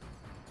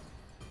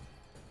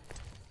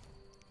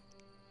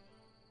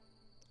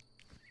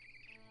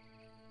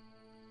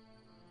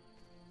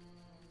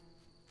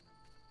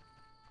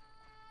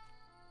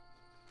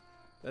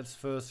 Let's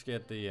first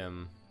get the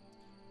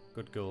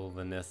good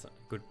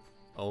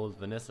old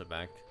Vanessa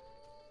back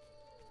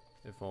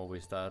before we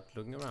start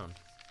looking around.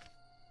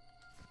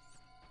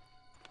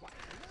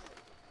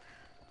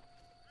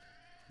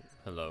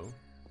 Hello.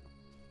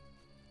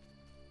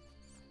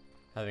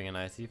 Having a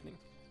nice evening.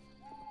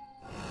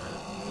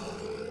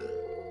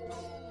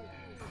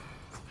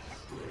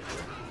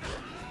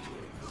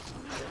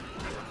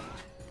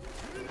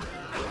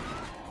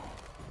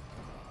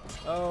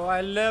 Oh,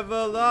 I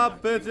leveled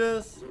up,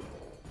 bitches!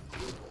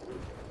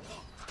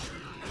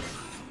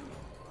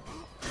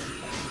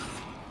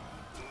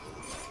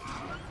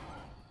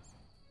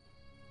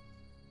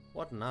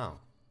 What now?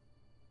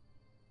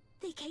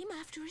 They came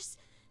after us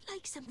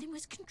like something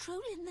was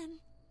controlling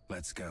them.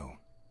 Let's go.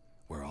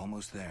 We're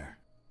almost there.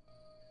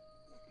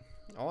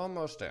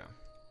 Almost there.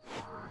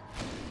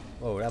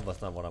 Oh, that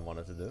was not what I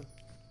wanted to do.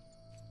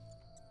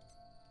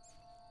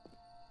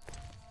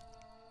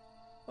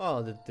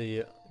 Oh, did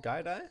the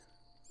guy die?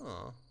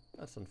 Oh,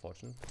 that's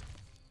unfortunate.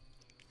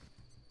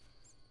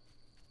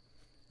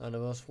 And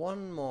there was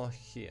one more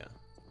here.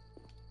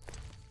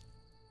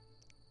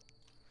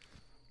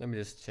 Let me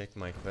just check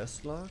my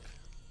quest log.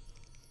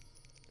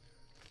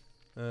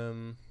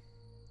 Oh,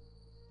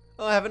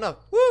 I have enough.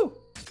 Woo!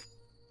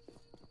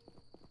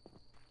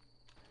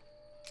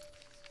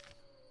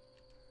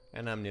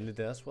 And I'm nearly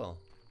there as well.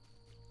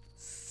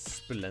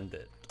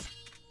 Splendid.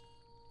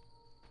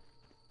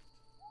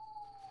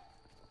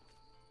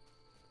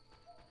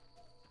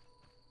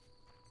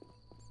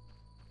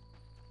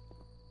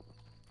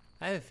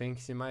 I think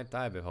she might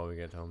die before we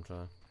get home to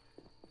her.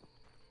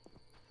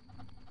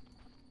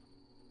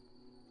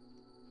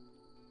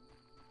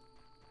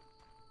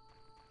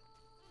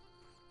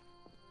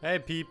 Hey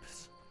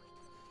peeps.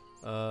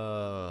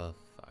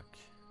 Fuck.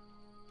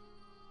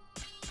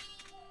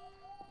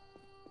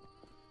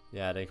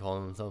 Yeah, they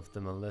call themselves the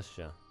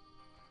militia.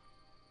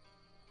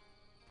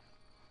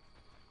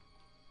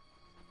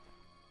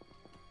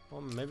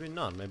 Or maybe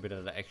not, maybe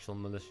they're the actual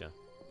militia.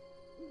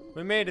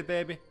 We made it,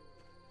 baby.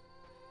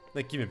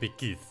 Like, give me a big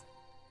kiss.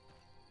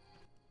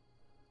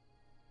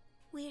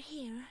 We're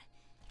here.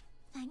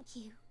 Thank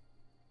you.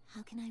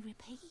 How can I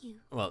repay you?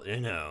 Well, you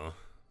know.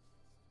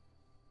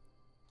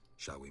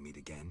 Shall we meet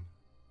again?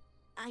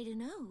 I don't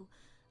know.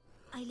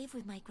 I live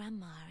with my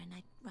grandma and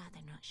I'd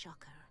rather not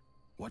shock her.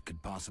 What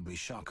could possibly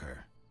shock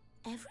her?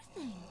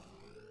 Everything.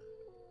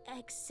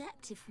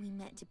 Except if we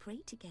met to pray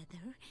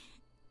together.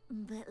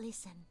 But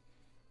listen,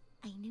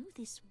 I knew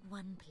this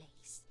one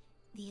place.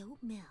 The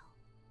old mill.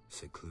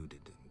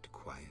 Secluded and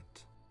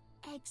quiet.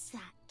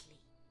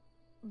 Exactly.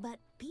 But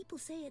people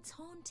say it's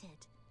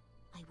haunted.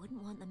 I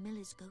wouldn't want the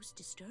miller's ghost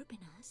disturbing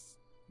us.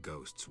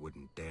 Ghosts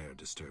wouldn't dare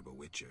disturb a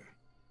witcher.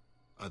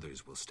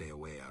 Others will stay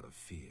away out of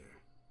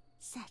fear.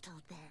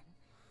 Settled then.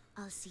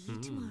 I'll see you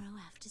tomorrow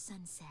after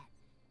sunset.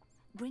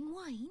 Bring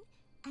wine,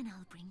 and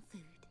I'll bring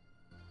food.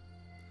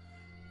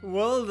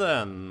 Well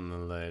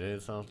then, lady,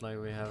 it sounds like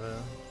we have a...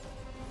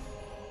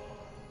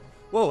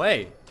 Whoa,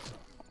 hey!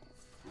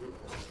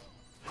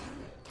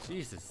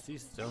 Jesus,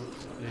 please don't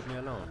leave me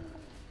alone.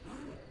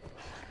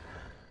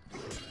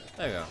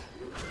 There you go.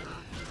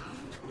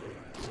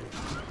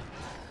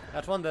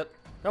 That's one that...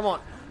 Come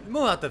on,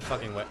 move out that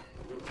fucking way.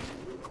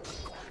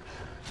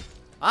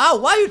 Ah,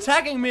 why are you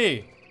attacking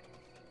me?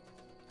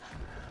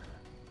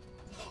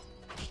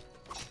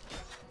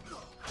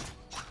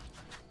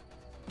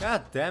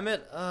 God damn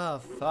it. Ah,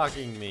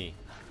 fucking me.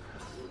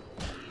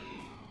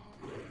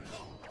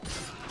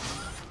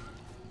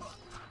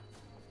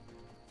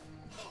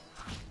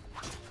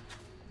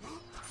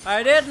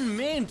 I didn't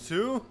mean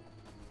to.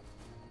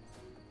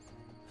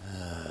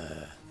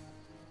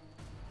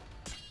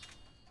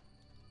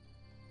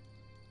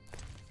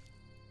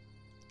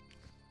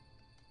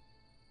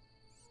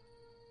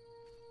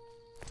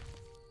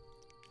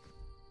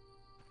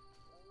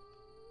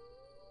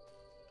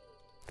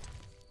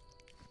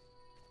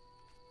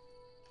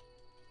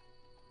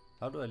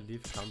 How do I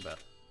leave combat?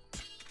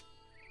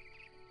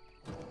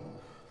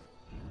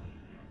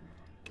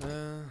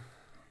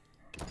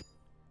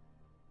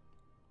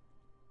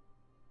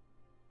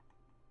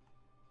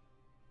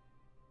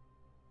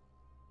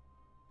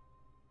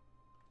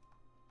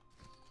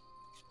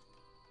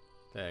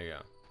 There you go.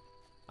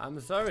 I'm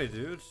sorry,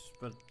 dude,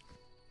 but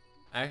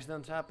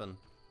accidents happen.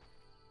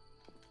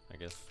 I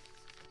guess.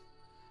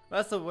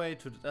 That's the way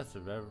to. That's a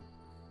very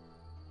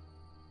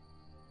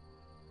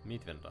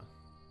meat vendor.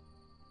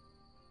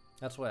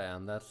 That's where I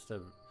am. That's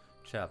the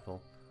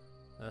chapel.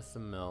 That's the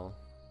mill.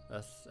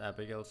 That's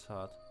Abigail's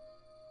hut.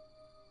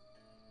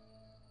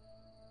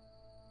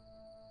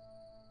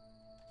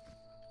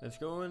 Let's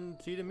go and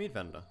see the meat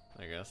vendor,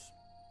 I guess.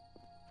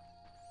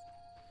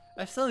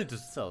 I still need to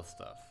sell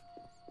stuff.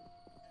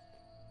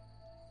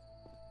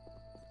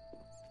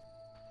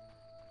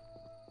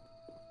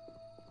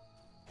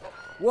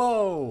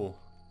 Whoa!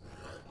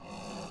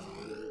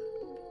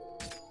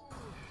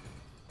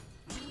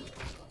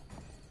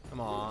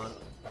 Come on.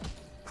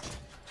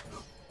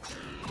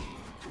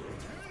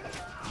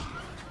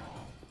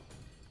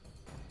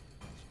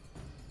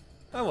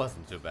 That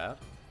wasn't too bad.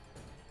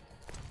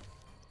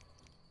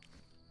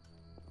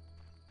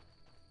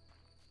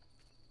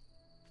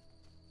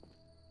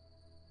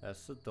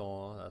 That's the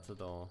door, that's the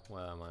door.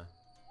 Where am I?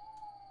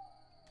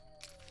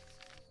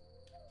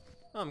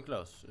 Oh, I'm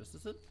close. Is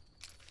this it?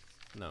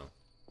 No.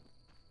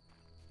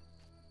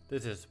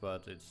 This is,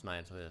 but it's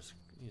night, so it's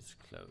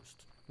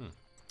closed.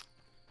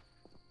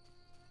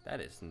 That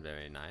isn't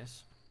very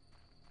nice.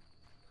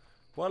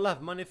 Well, I'll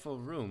have money for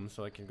room,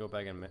 so I can go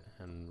back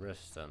and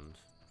rest and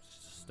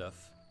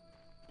stuff.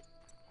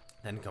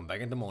 Then come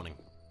back in the morning.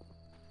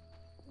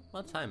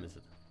 What time is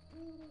it?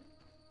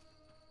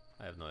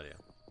 I have no idea.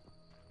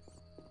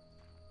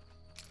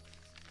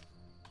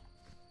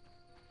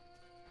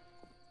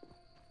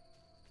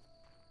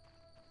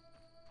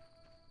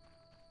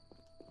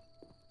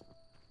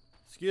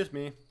 Excuse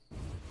me.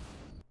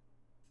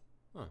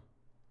 Huh.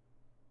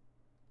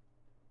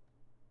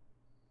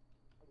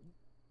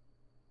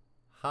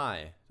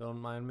 Hi, don't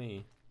mind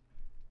me.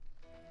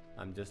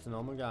 I'm just a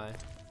normal guy.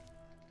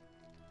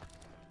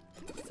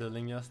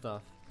 Stealing your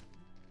stuff.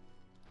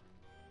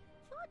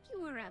 Thought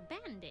you were a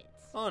bandit.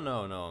 Oh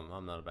no,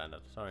 I'm not a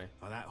bandit. Sorry.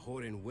 Oh, that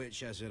whoring witch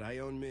has her eye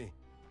on me.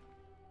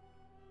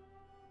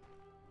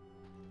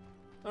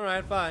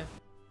 Alright, bye.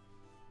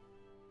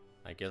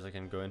 I guess I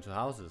can go into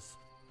houses.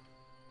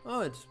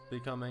 Oh, it's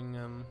becoming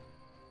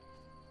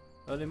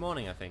early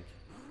morning, I think.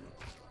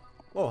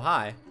 Oh,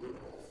 hi.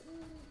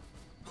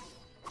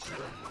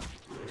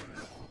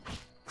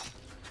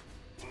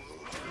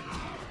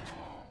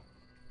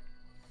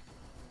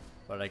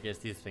 But I guess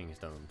these things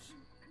don't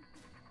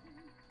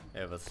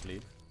ever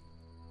sleep.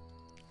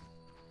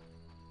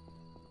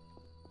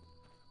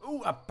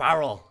 Ooh, a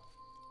barrel!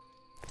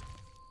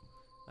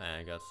 And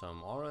I got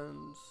some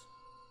orange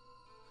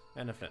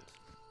and a flint.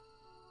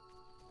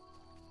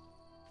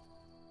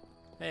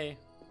 Hey,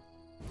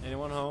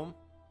 anyone home?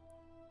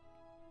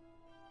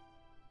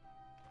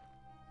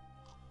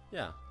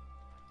 Yeah,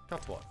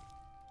 cupboard.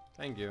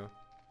 Thank you.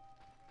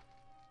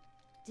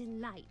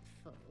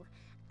 Delightful.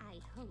 I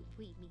hope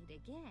we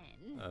meet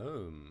again.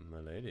 Oh,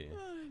 my lady.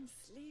 I'm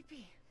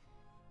sleepy.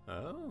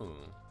 Oh.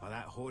 Oh,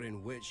 that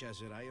whoring witch has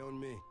her eye on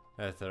me.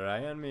 Has her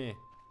eye on me.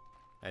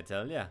 I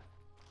tell ya.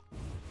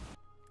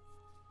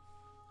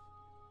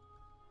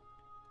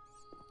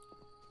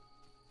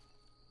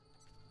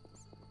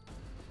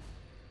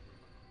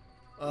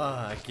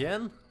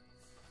 Again?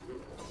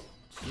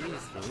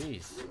 Jeez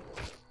Louise.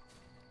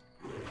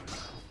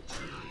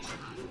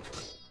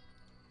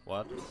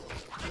 What?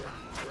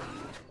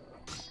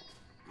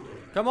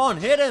 Come on,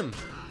 hit him!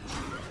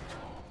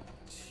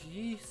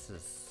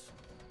 Jesus.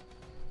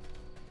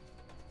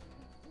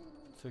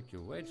 Took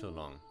you way too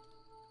long.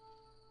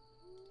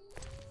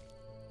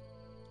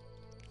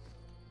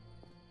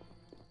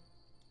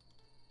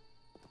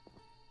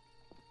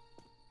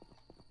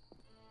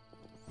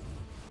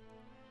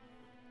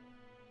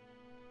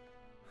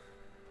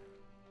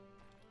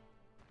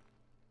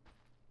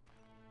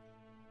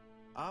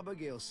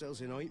 Abigail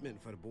sells an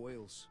ointment for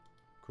boils.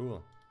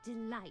 Cool.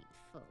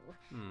 Delightful.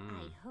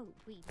 I hope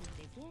we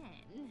meet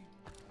again.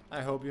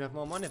 I hope you have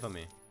more money for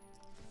me.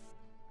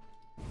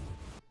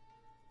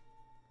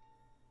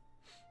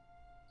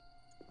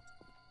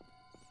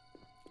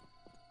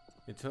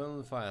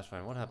 Eternal Fire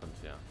Shrine. What happens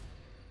here?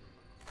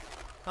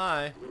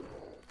 Hi.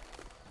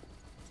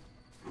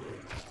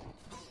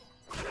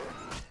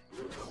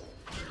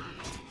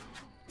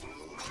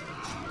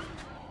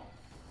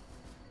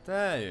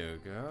 There you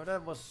go.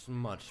 That was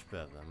much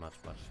better.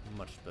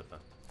 Much better.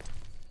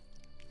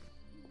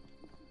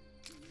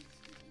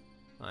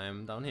 I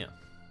am down here.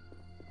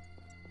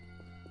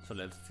 So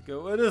let's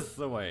go this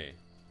way.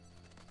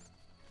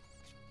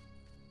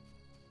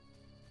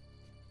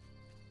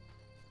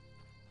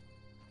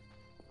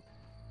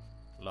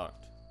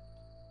 Locked.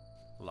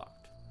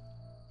 Locked.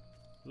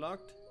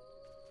 Locked.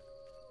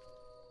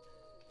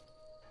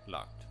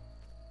 Locked.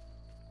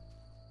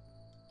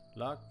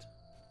 Locked.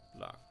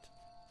 Locked.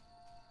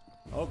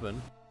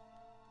 Open.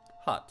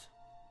 Hut.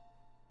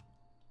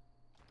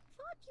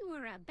 Thought you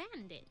were a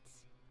bandit.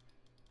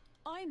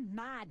 I'm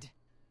mad.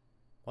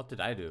 What did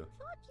I do?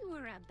 Thought you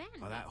were a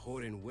bandit. Oh, that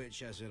whoring witch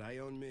has her eye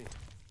on me.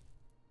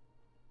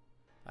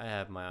 I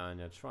have my eye on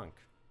your trunk.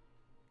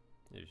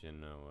 If you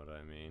know what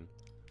I mean.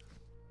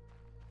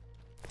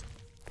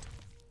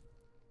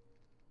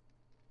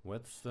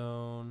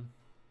 Whetstone.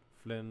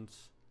 Flint.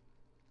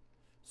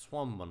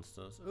 Swamp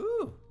monsters.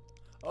 Ooh!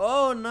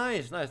 Oh,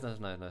 nice! Nice. The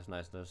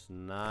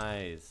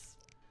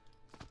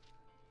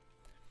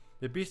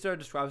bestiary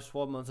describes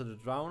swamp monster the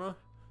Drowner,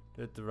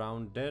 the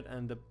Drowned Dead,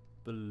 and the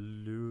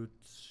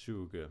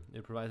Blutsuge.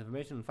 It provides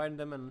information on fighting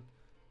them and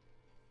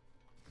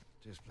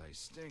this place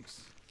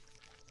stinks.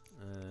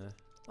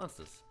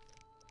 monsters.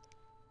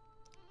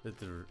 The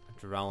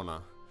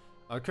Drowner.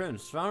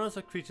 Occurrence. Drowners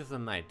are creatures of the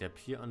night. They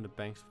appear on the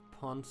banks of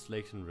ponds,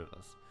 lakes, and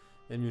rivers.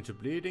 Immune to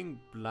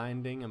bleeding,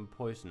 blinding, and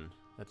poison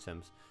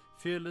attempts.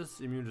 Fearless,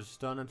 immune to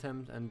stun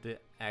attempts, and the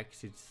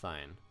Axid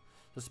sign.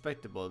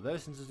 Suspectable. Very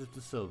sensitive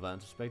to silver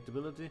and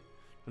suspectability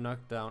to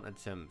knock down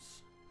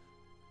attempts.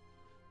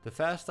 The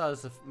fast style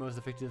is the most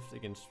effective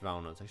against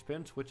drowners.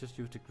 Experienced witches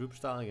use the group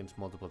style against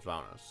multiple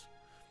drowners.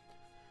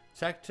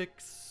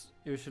 Tactics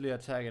usually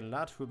attack in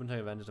large group and take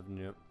advantage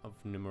of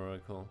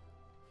numerical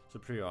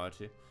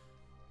superiority.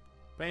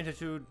 Range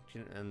attitude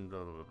and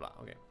blah blah blah.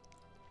 Okay.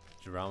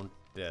 Drowned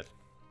Dead.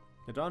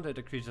 The Drowned Dead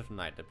are creatures of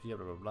night. Appear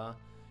blah blah blah.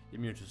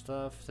 Immune to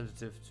stuff.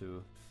 Sensitive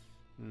to.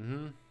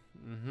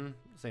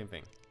 Same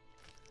thing.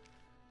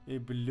 A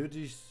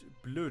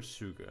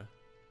Blutsuge.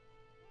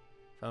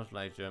 Sounds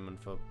like German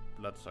for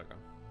bloodsucker.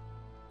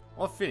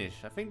 Or Finnish.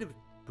 I think the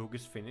book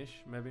is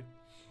Finnish, maybe.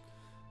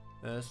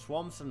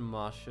 Swamps and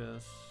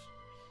marshes.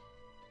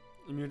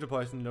 Immune to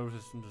poison, low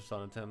resistant to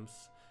sun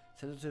attempts.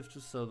 Sensitive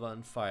to silver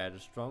and fire. The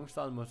strong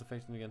style most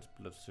effective against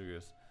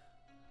bloodsuckers.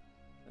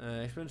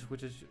 Experience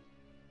which is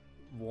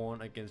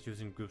warned against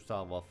using group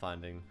style while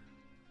finding.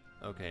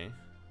 Okay.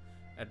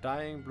 A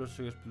dying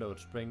bloodsucker's blood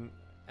spring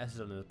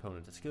acid on an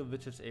opponent. A skill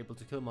which is able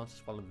to kill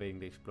monsters while evading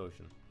the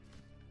explosion.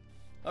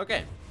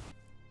 Okay.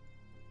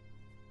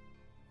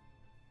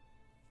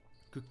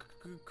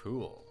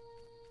 Cool.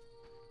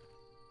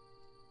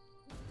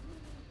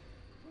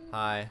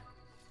 Hi.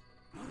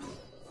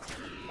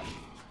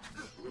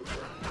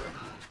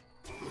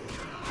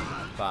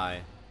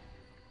 Bye.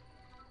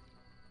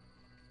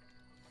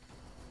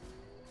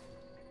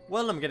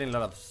 Well, I'm getting a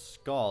lot of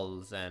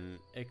skulls and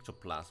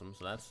ectoplasm,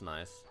 so that's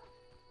nice.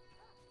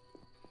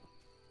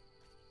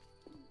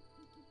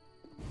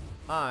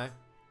 Hi.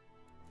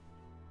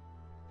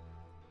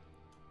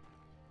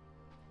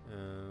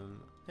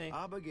 Hey.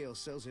 Abigail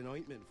sells an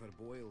ointment for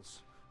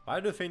boils. Why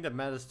do you think that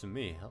matters to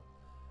me? Hell,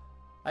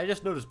 I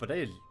just noticed, but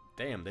they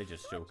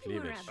just show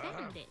cleavage.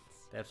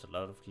 That's a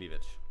lot of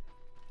cleavage.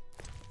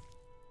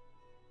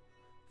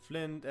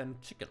 Flint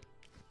and chicken.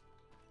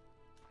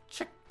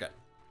 Chicken.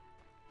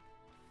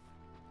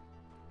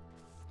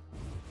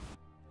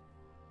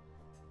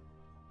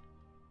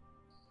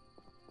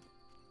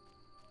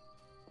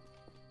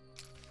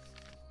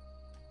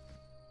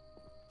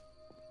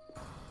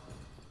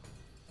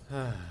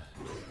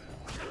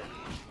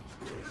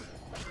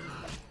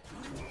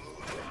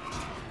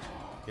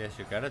 Guess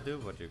you gotta do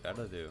what you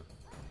gotta do.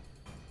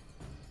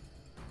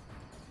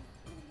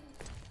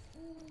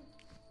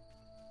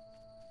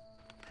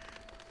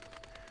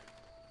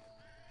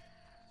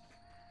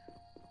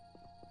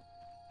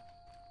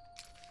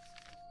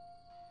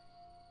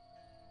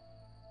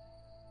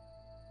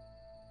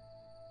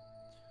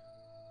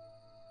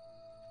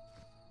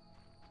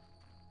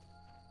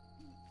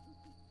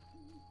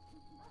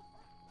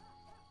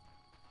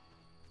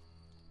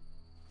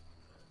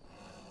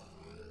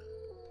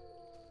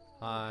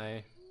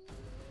 Hi.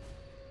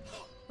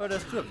 Oh,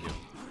 there's two of you.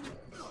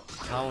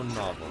 How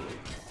novel.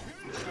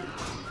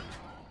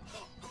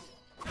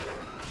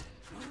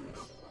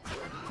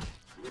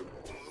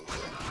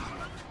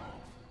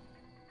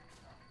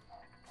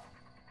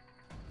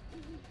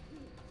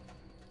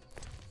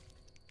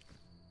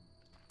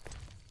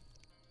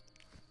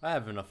 I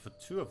have enough for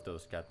 2 of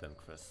those goddamn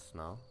crisps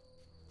now.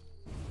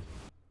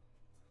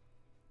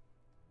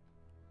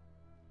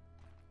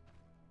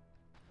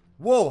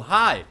 Whoa,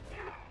 hi!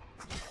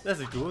 There's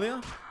a ghoul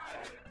here?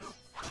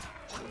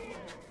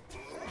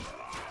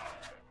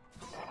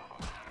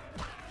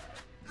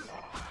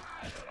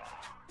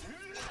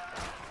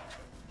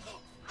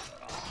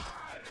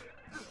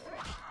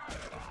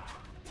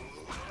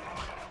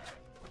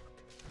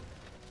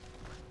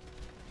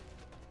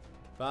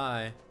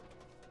 Bye.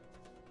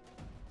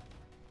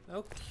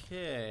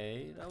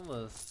 Okay, that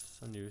was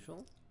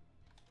unusual.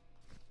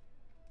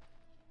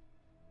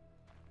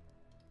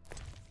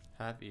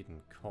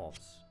 Half-eaten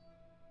corpse.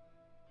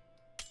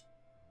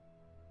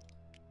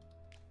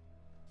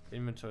 The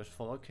inventory is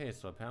full. Okay,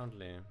 so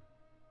apparently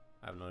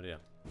I have no idea,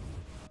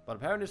 but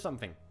apparently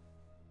something.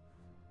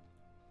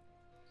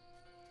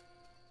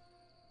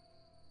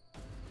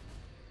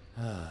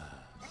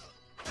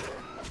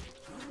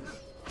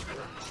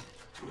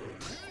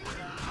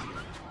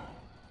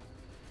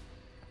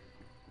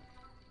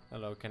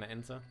 Hello, can I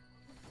enter?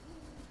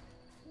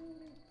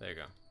 There you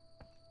go.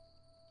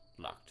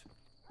 Locked.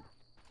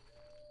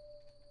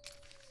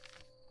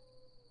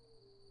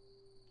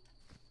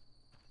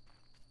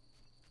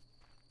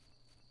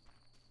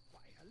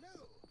 Why,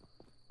 hello.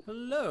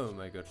 Hello,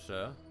 my good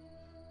sir.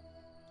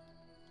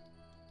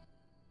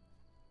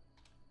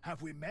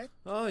 Have we met?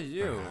 Oh,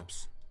 you.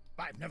 Perhaps.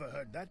 I've never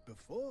heard that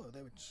before,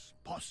 though it's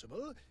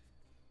possible.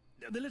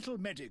 The little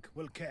medic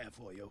will care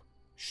for you.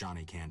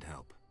 Shawnee can't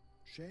help.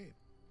 Shame.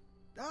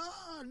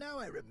 Ah, now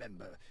I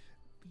remember.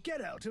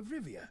 Geralt of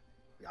Rivia.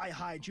 I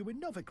hired you in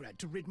Novigrad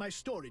to rid my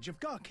storage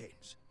of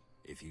Garcanes.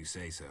 If you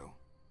say so.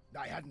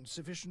 I hadn't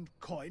sufficient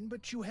coin,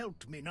 but you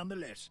helped me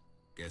nonetheless.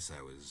 Guess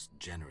I was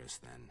generous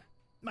then.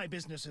 My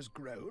business has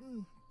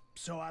grown,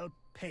 so I'll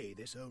pay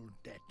this old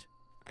debt.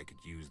 I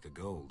could use the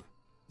gold.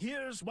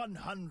 Here's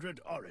 100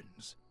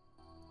 orens.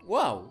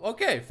 Wow,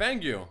 okay,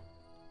 thank you.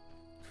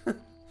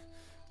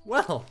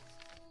 Well,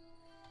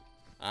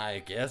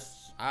 I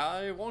guess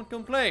I won't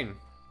complain.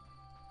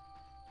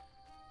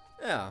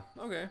 Yeah,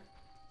 okay.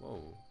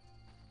 Whoa.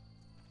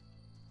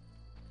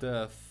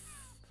 The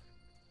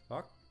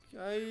fuck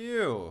are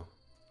you?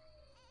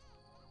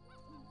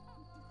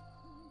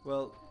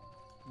 Well,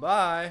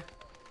 bye.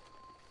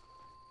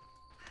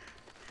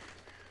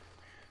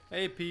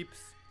 Hey peeps.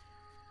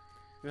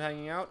 You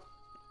hanging out?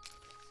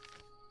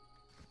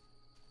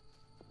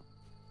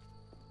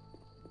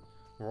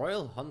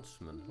 Royal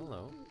Huntsman,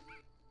 hello.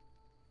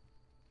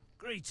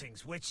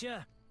 Greetings,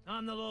 Witcher.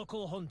 I'm the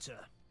local hunter.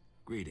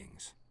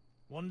 Greetings.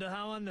 Wonder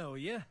how I know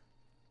you?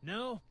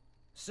 No?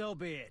 So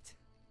be it.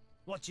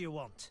 What do you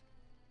want?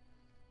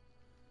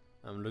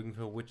 I'm looking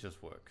for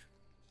witch's work.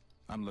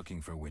 I'm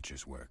looking for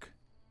witcher's work.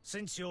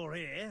 Since you're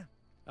here,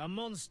 a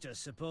monster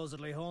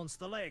supposedly haunts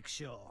the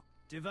lakeshore,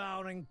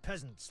 devouring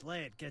peasants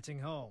late getting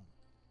home.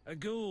 A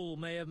ghoul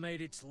may have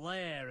made its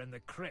lair in the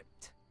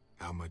crypt.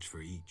 How much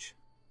for each?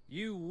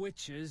 You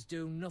witchers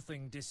do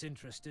nothing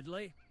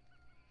disinterestedly.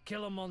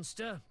 Kill a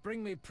monster,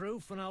 bring me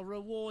proof, and I'll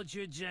reward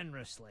you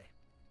generously.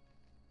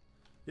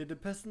 Did the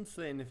peasants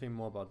say anything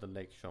more about the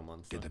lakeshore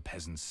monster? Did the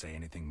peasants say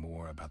anything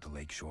more about the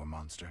lakeshore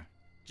monster?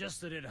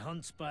 Just that it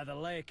hunts by the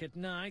lake at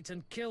night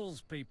and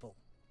kills people.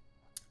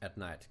 At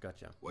night,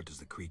 gotcha. What does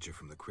the creature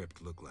from the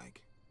crypt look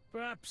like?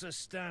 Perhaps a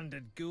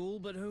standard ghoul,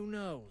 but who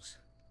knows?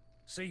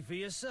 See for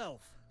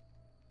yourself.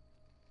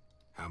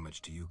 How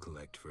much do you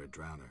collect for a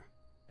drowner?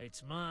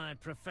 It's my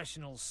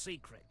professional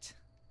secret.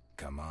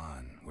 Come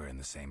on, we're in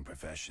the same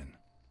profession.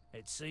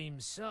 It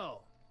seems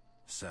so.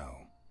 So,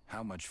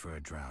 how much for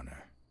a drowner?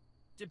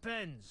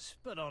 Depends,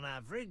 but on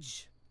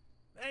average,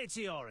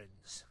 80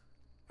 orens.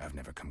 I've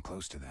never come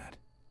close to that.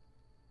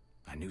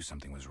 I knew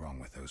something was wrong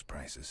with those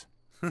prices.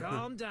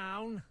 Calm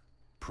down.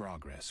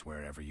 Progress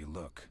wherever you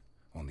look.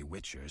 Only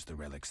witchers, the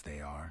relics they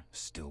are,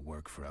 still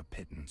work for a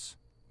pittance,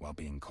 while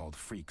being called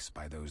freaks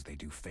by those they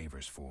do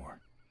favors for.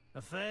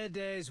 A fair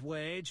day's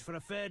wage for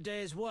a fair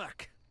day's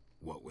work.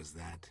 What was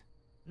that?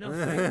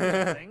 Nothing,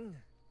 nothing.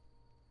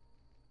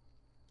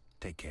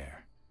 Take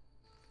care.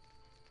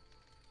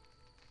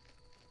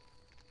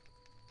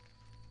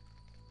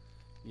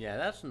 Yeah,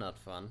 that's not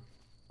fun.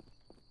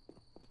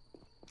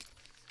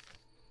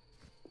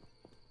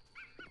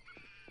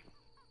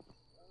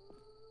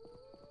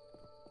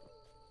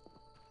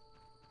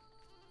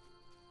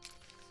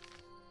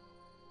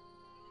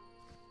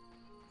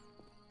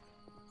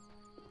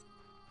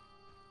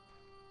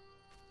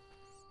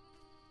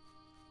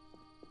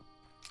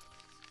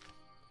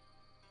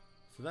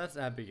 So that's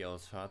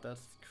Abigail's hut, that's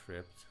the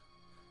crypt,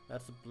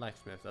 that's the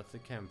blacksmith, that's the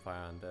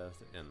campfire, and there's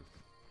the inn.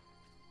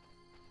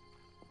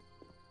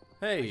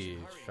 Hey,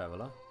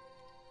 traveler.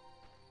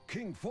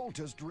 King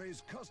Foltest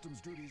raised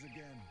customs duties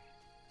again.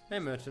 Hey,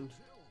 merchant.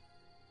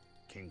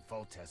 King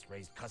Foltest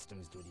raised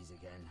customs duties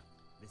again.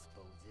 This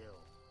bodes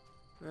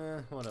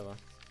ill. Whatever.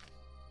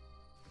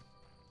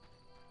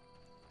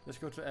 Let's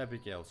go to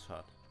Abigail's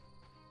hut.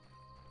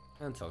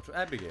 And talk to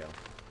Abigail.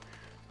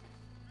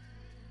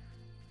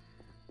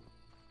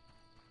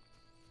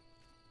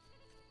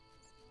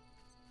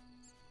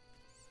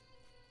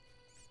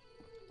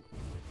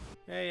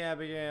 Hey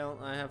Abigail,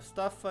 I have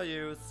stuff for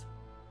you.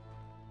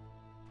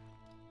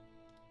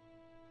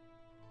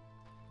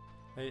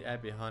 Hey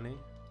Abby, honey.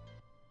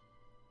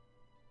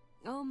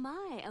 Oh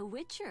my, a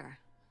witcher.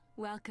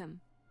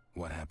 Welcome.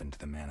 What happened to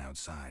the man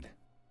outside?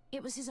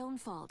 It was his own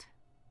fault.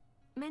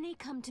 Many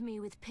come to me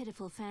with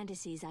pitiful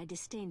fantasies I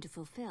disdain to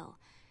fulfill.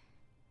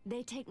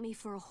 They take me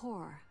for a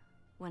whore,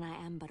 when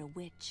I am but a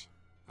witch.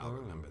 I'll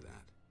remember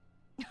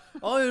that.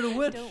 Oh, you're the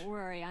witch! Don't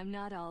worry, I'm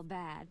not all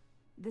bad.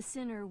 The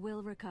sinner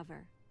will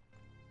recover.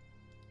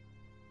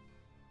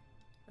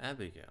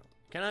 Abigail.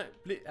 Can I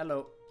please?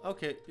 Hello.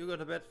 Okay, you go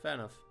to bed. Fair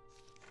enough.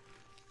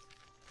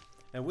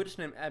 A witch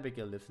named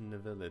Abigail lives in the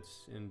village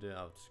in the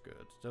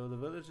outskirts. Though the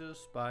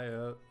villagers buy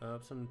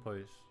herbs and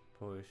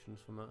potions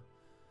from her,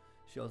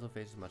 she also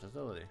faces much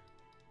hostility.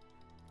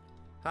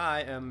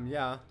 Hi,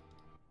 yeah.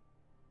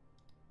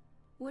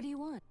 What do you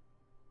want?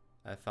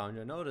 I found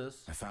your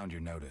notice. I found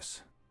your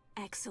notice.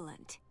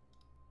 Excellent.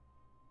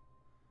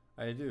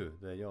 I do.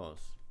 They're yours.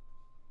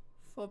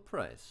 For a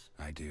price.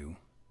 I do.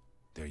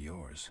 They're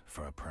yours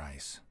for a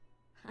price.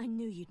 I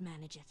knew you'd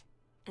manage it.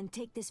 And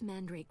take this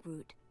mandrake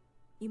root.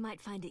 You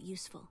might find it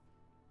useful.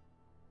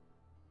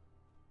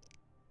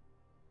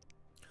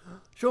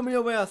 Show me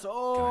your wares.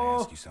 Oh! Can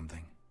I ask you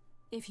something?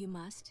 If you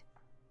must.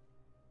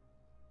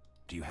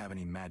 Do you have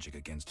any magic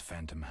against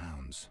phantom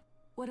hounds?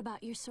 What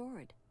about your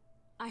sword?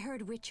 I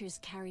heard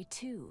witchers carry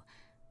two.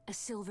 A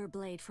silver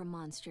blade for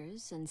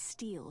monsters and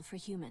steel for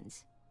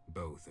humans.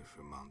 Both are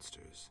for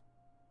monsters.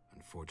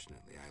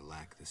 Unfortunately, I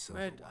lack the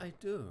silver Wait, one. I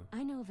do.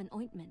 I know of an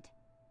ointment.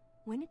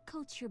 When it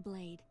coats your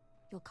blade,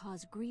 you'll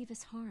cause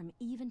grievous harm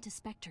even to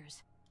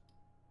specters.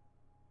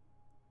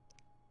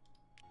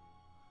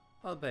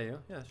 I'll pay you.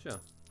 Yeah, sure.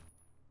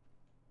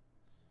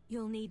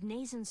 You'll need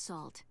Nazen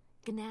salt,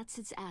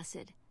 Gnatzid's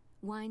acid,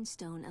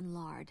 winestone, and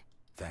lard.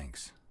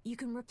 Thanks. You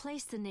can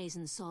replace the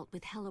Nazen salt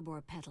with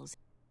hellebore petals.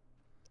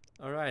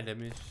 Alright, let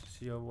me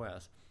see your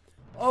wares.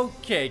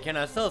 Okay, can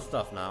I sell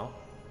stuff now?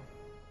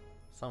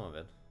 Some of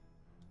it.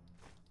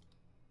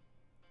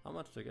 How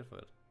much do I get for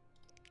it?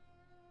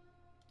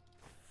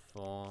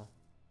 4.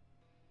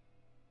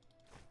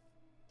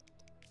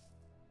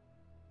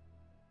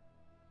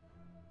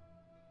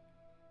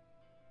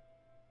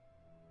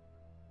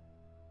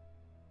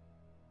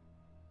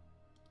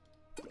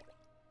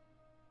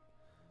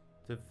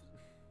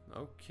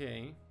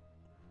 Okay.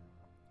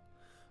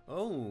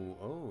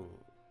 Oh.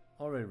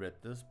 Already read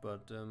this,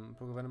 but Book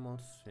of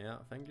Animals, yeah,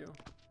 thank you.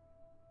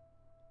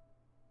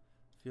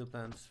 Field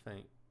plants,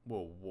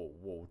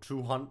 whoa,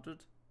 200?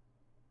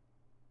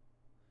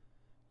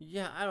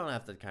 Yeah, I don't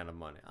have that kind of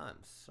money. I'm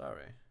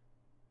sorry.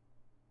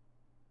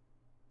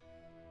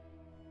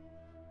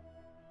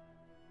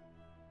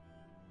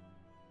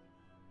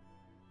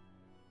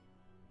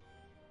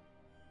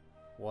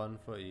 One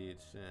for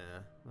each. Yeah,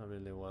 not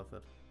really worth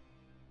it.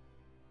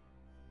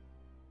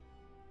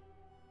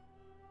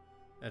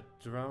 A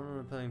drone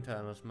repelling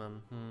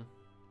talisman.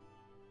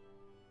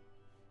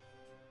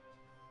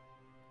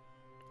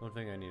 Don't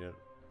think I need it.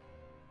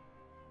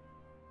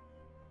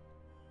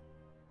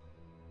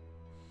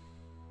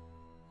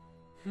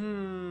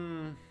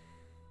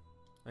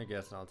 I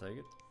guess I'll take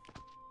it.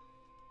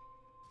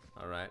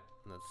 Alright,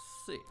 let's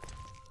see.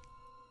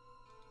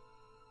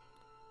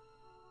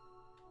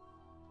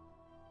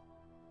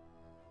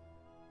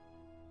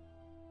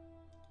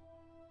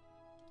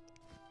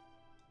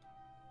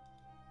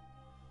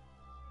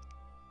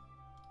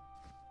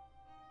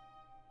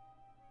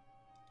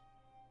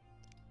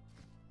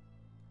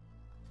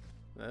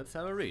 Let's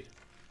have a read.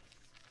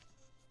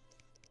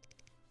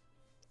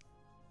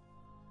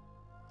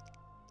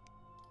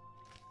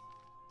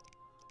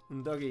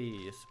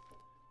 Doggies.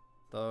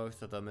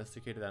 Dogs are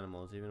domesticated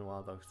animals, even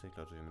wild dogs take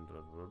close to human,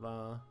 blah blah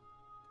blah.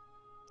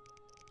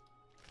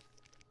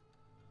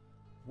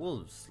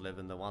 Wolves live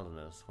in the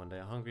wilderness. When they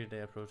are hungry, they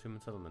approach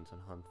human settlements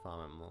and hunt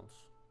farm animals.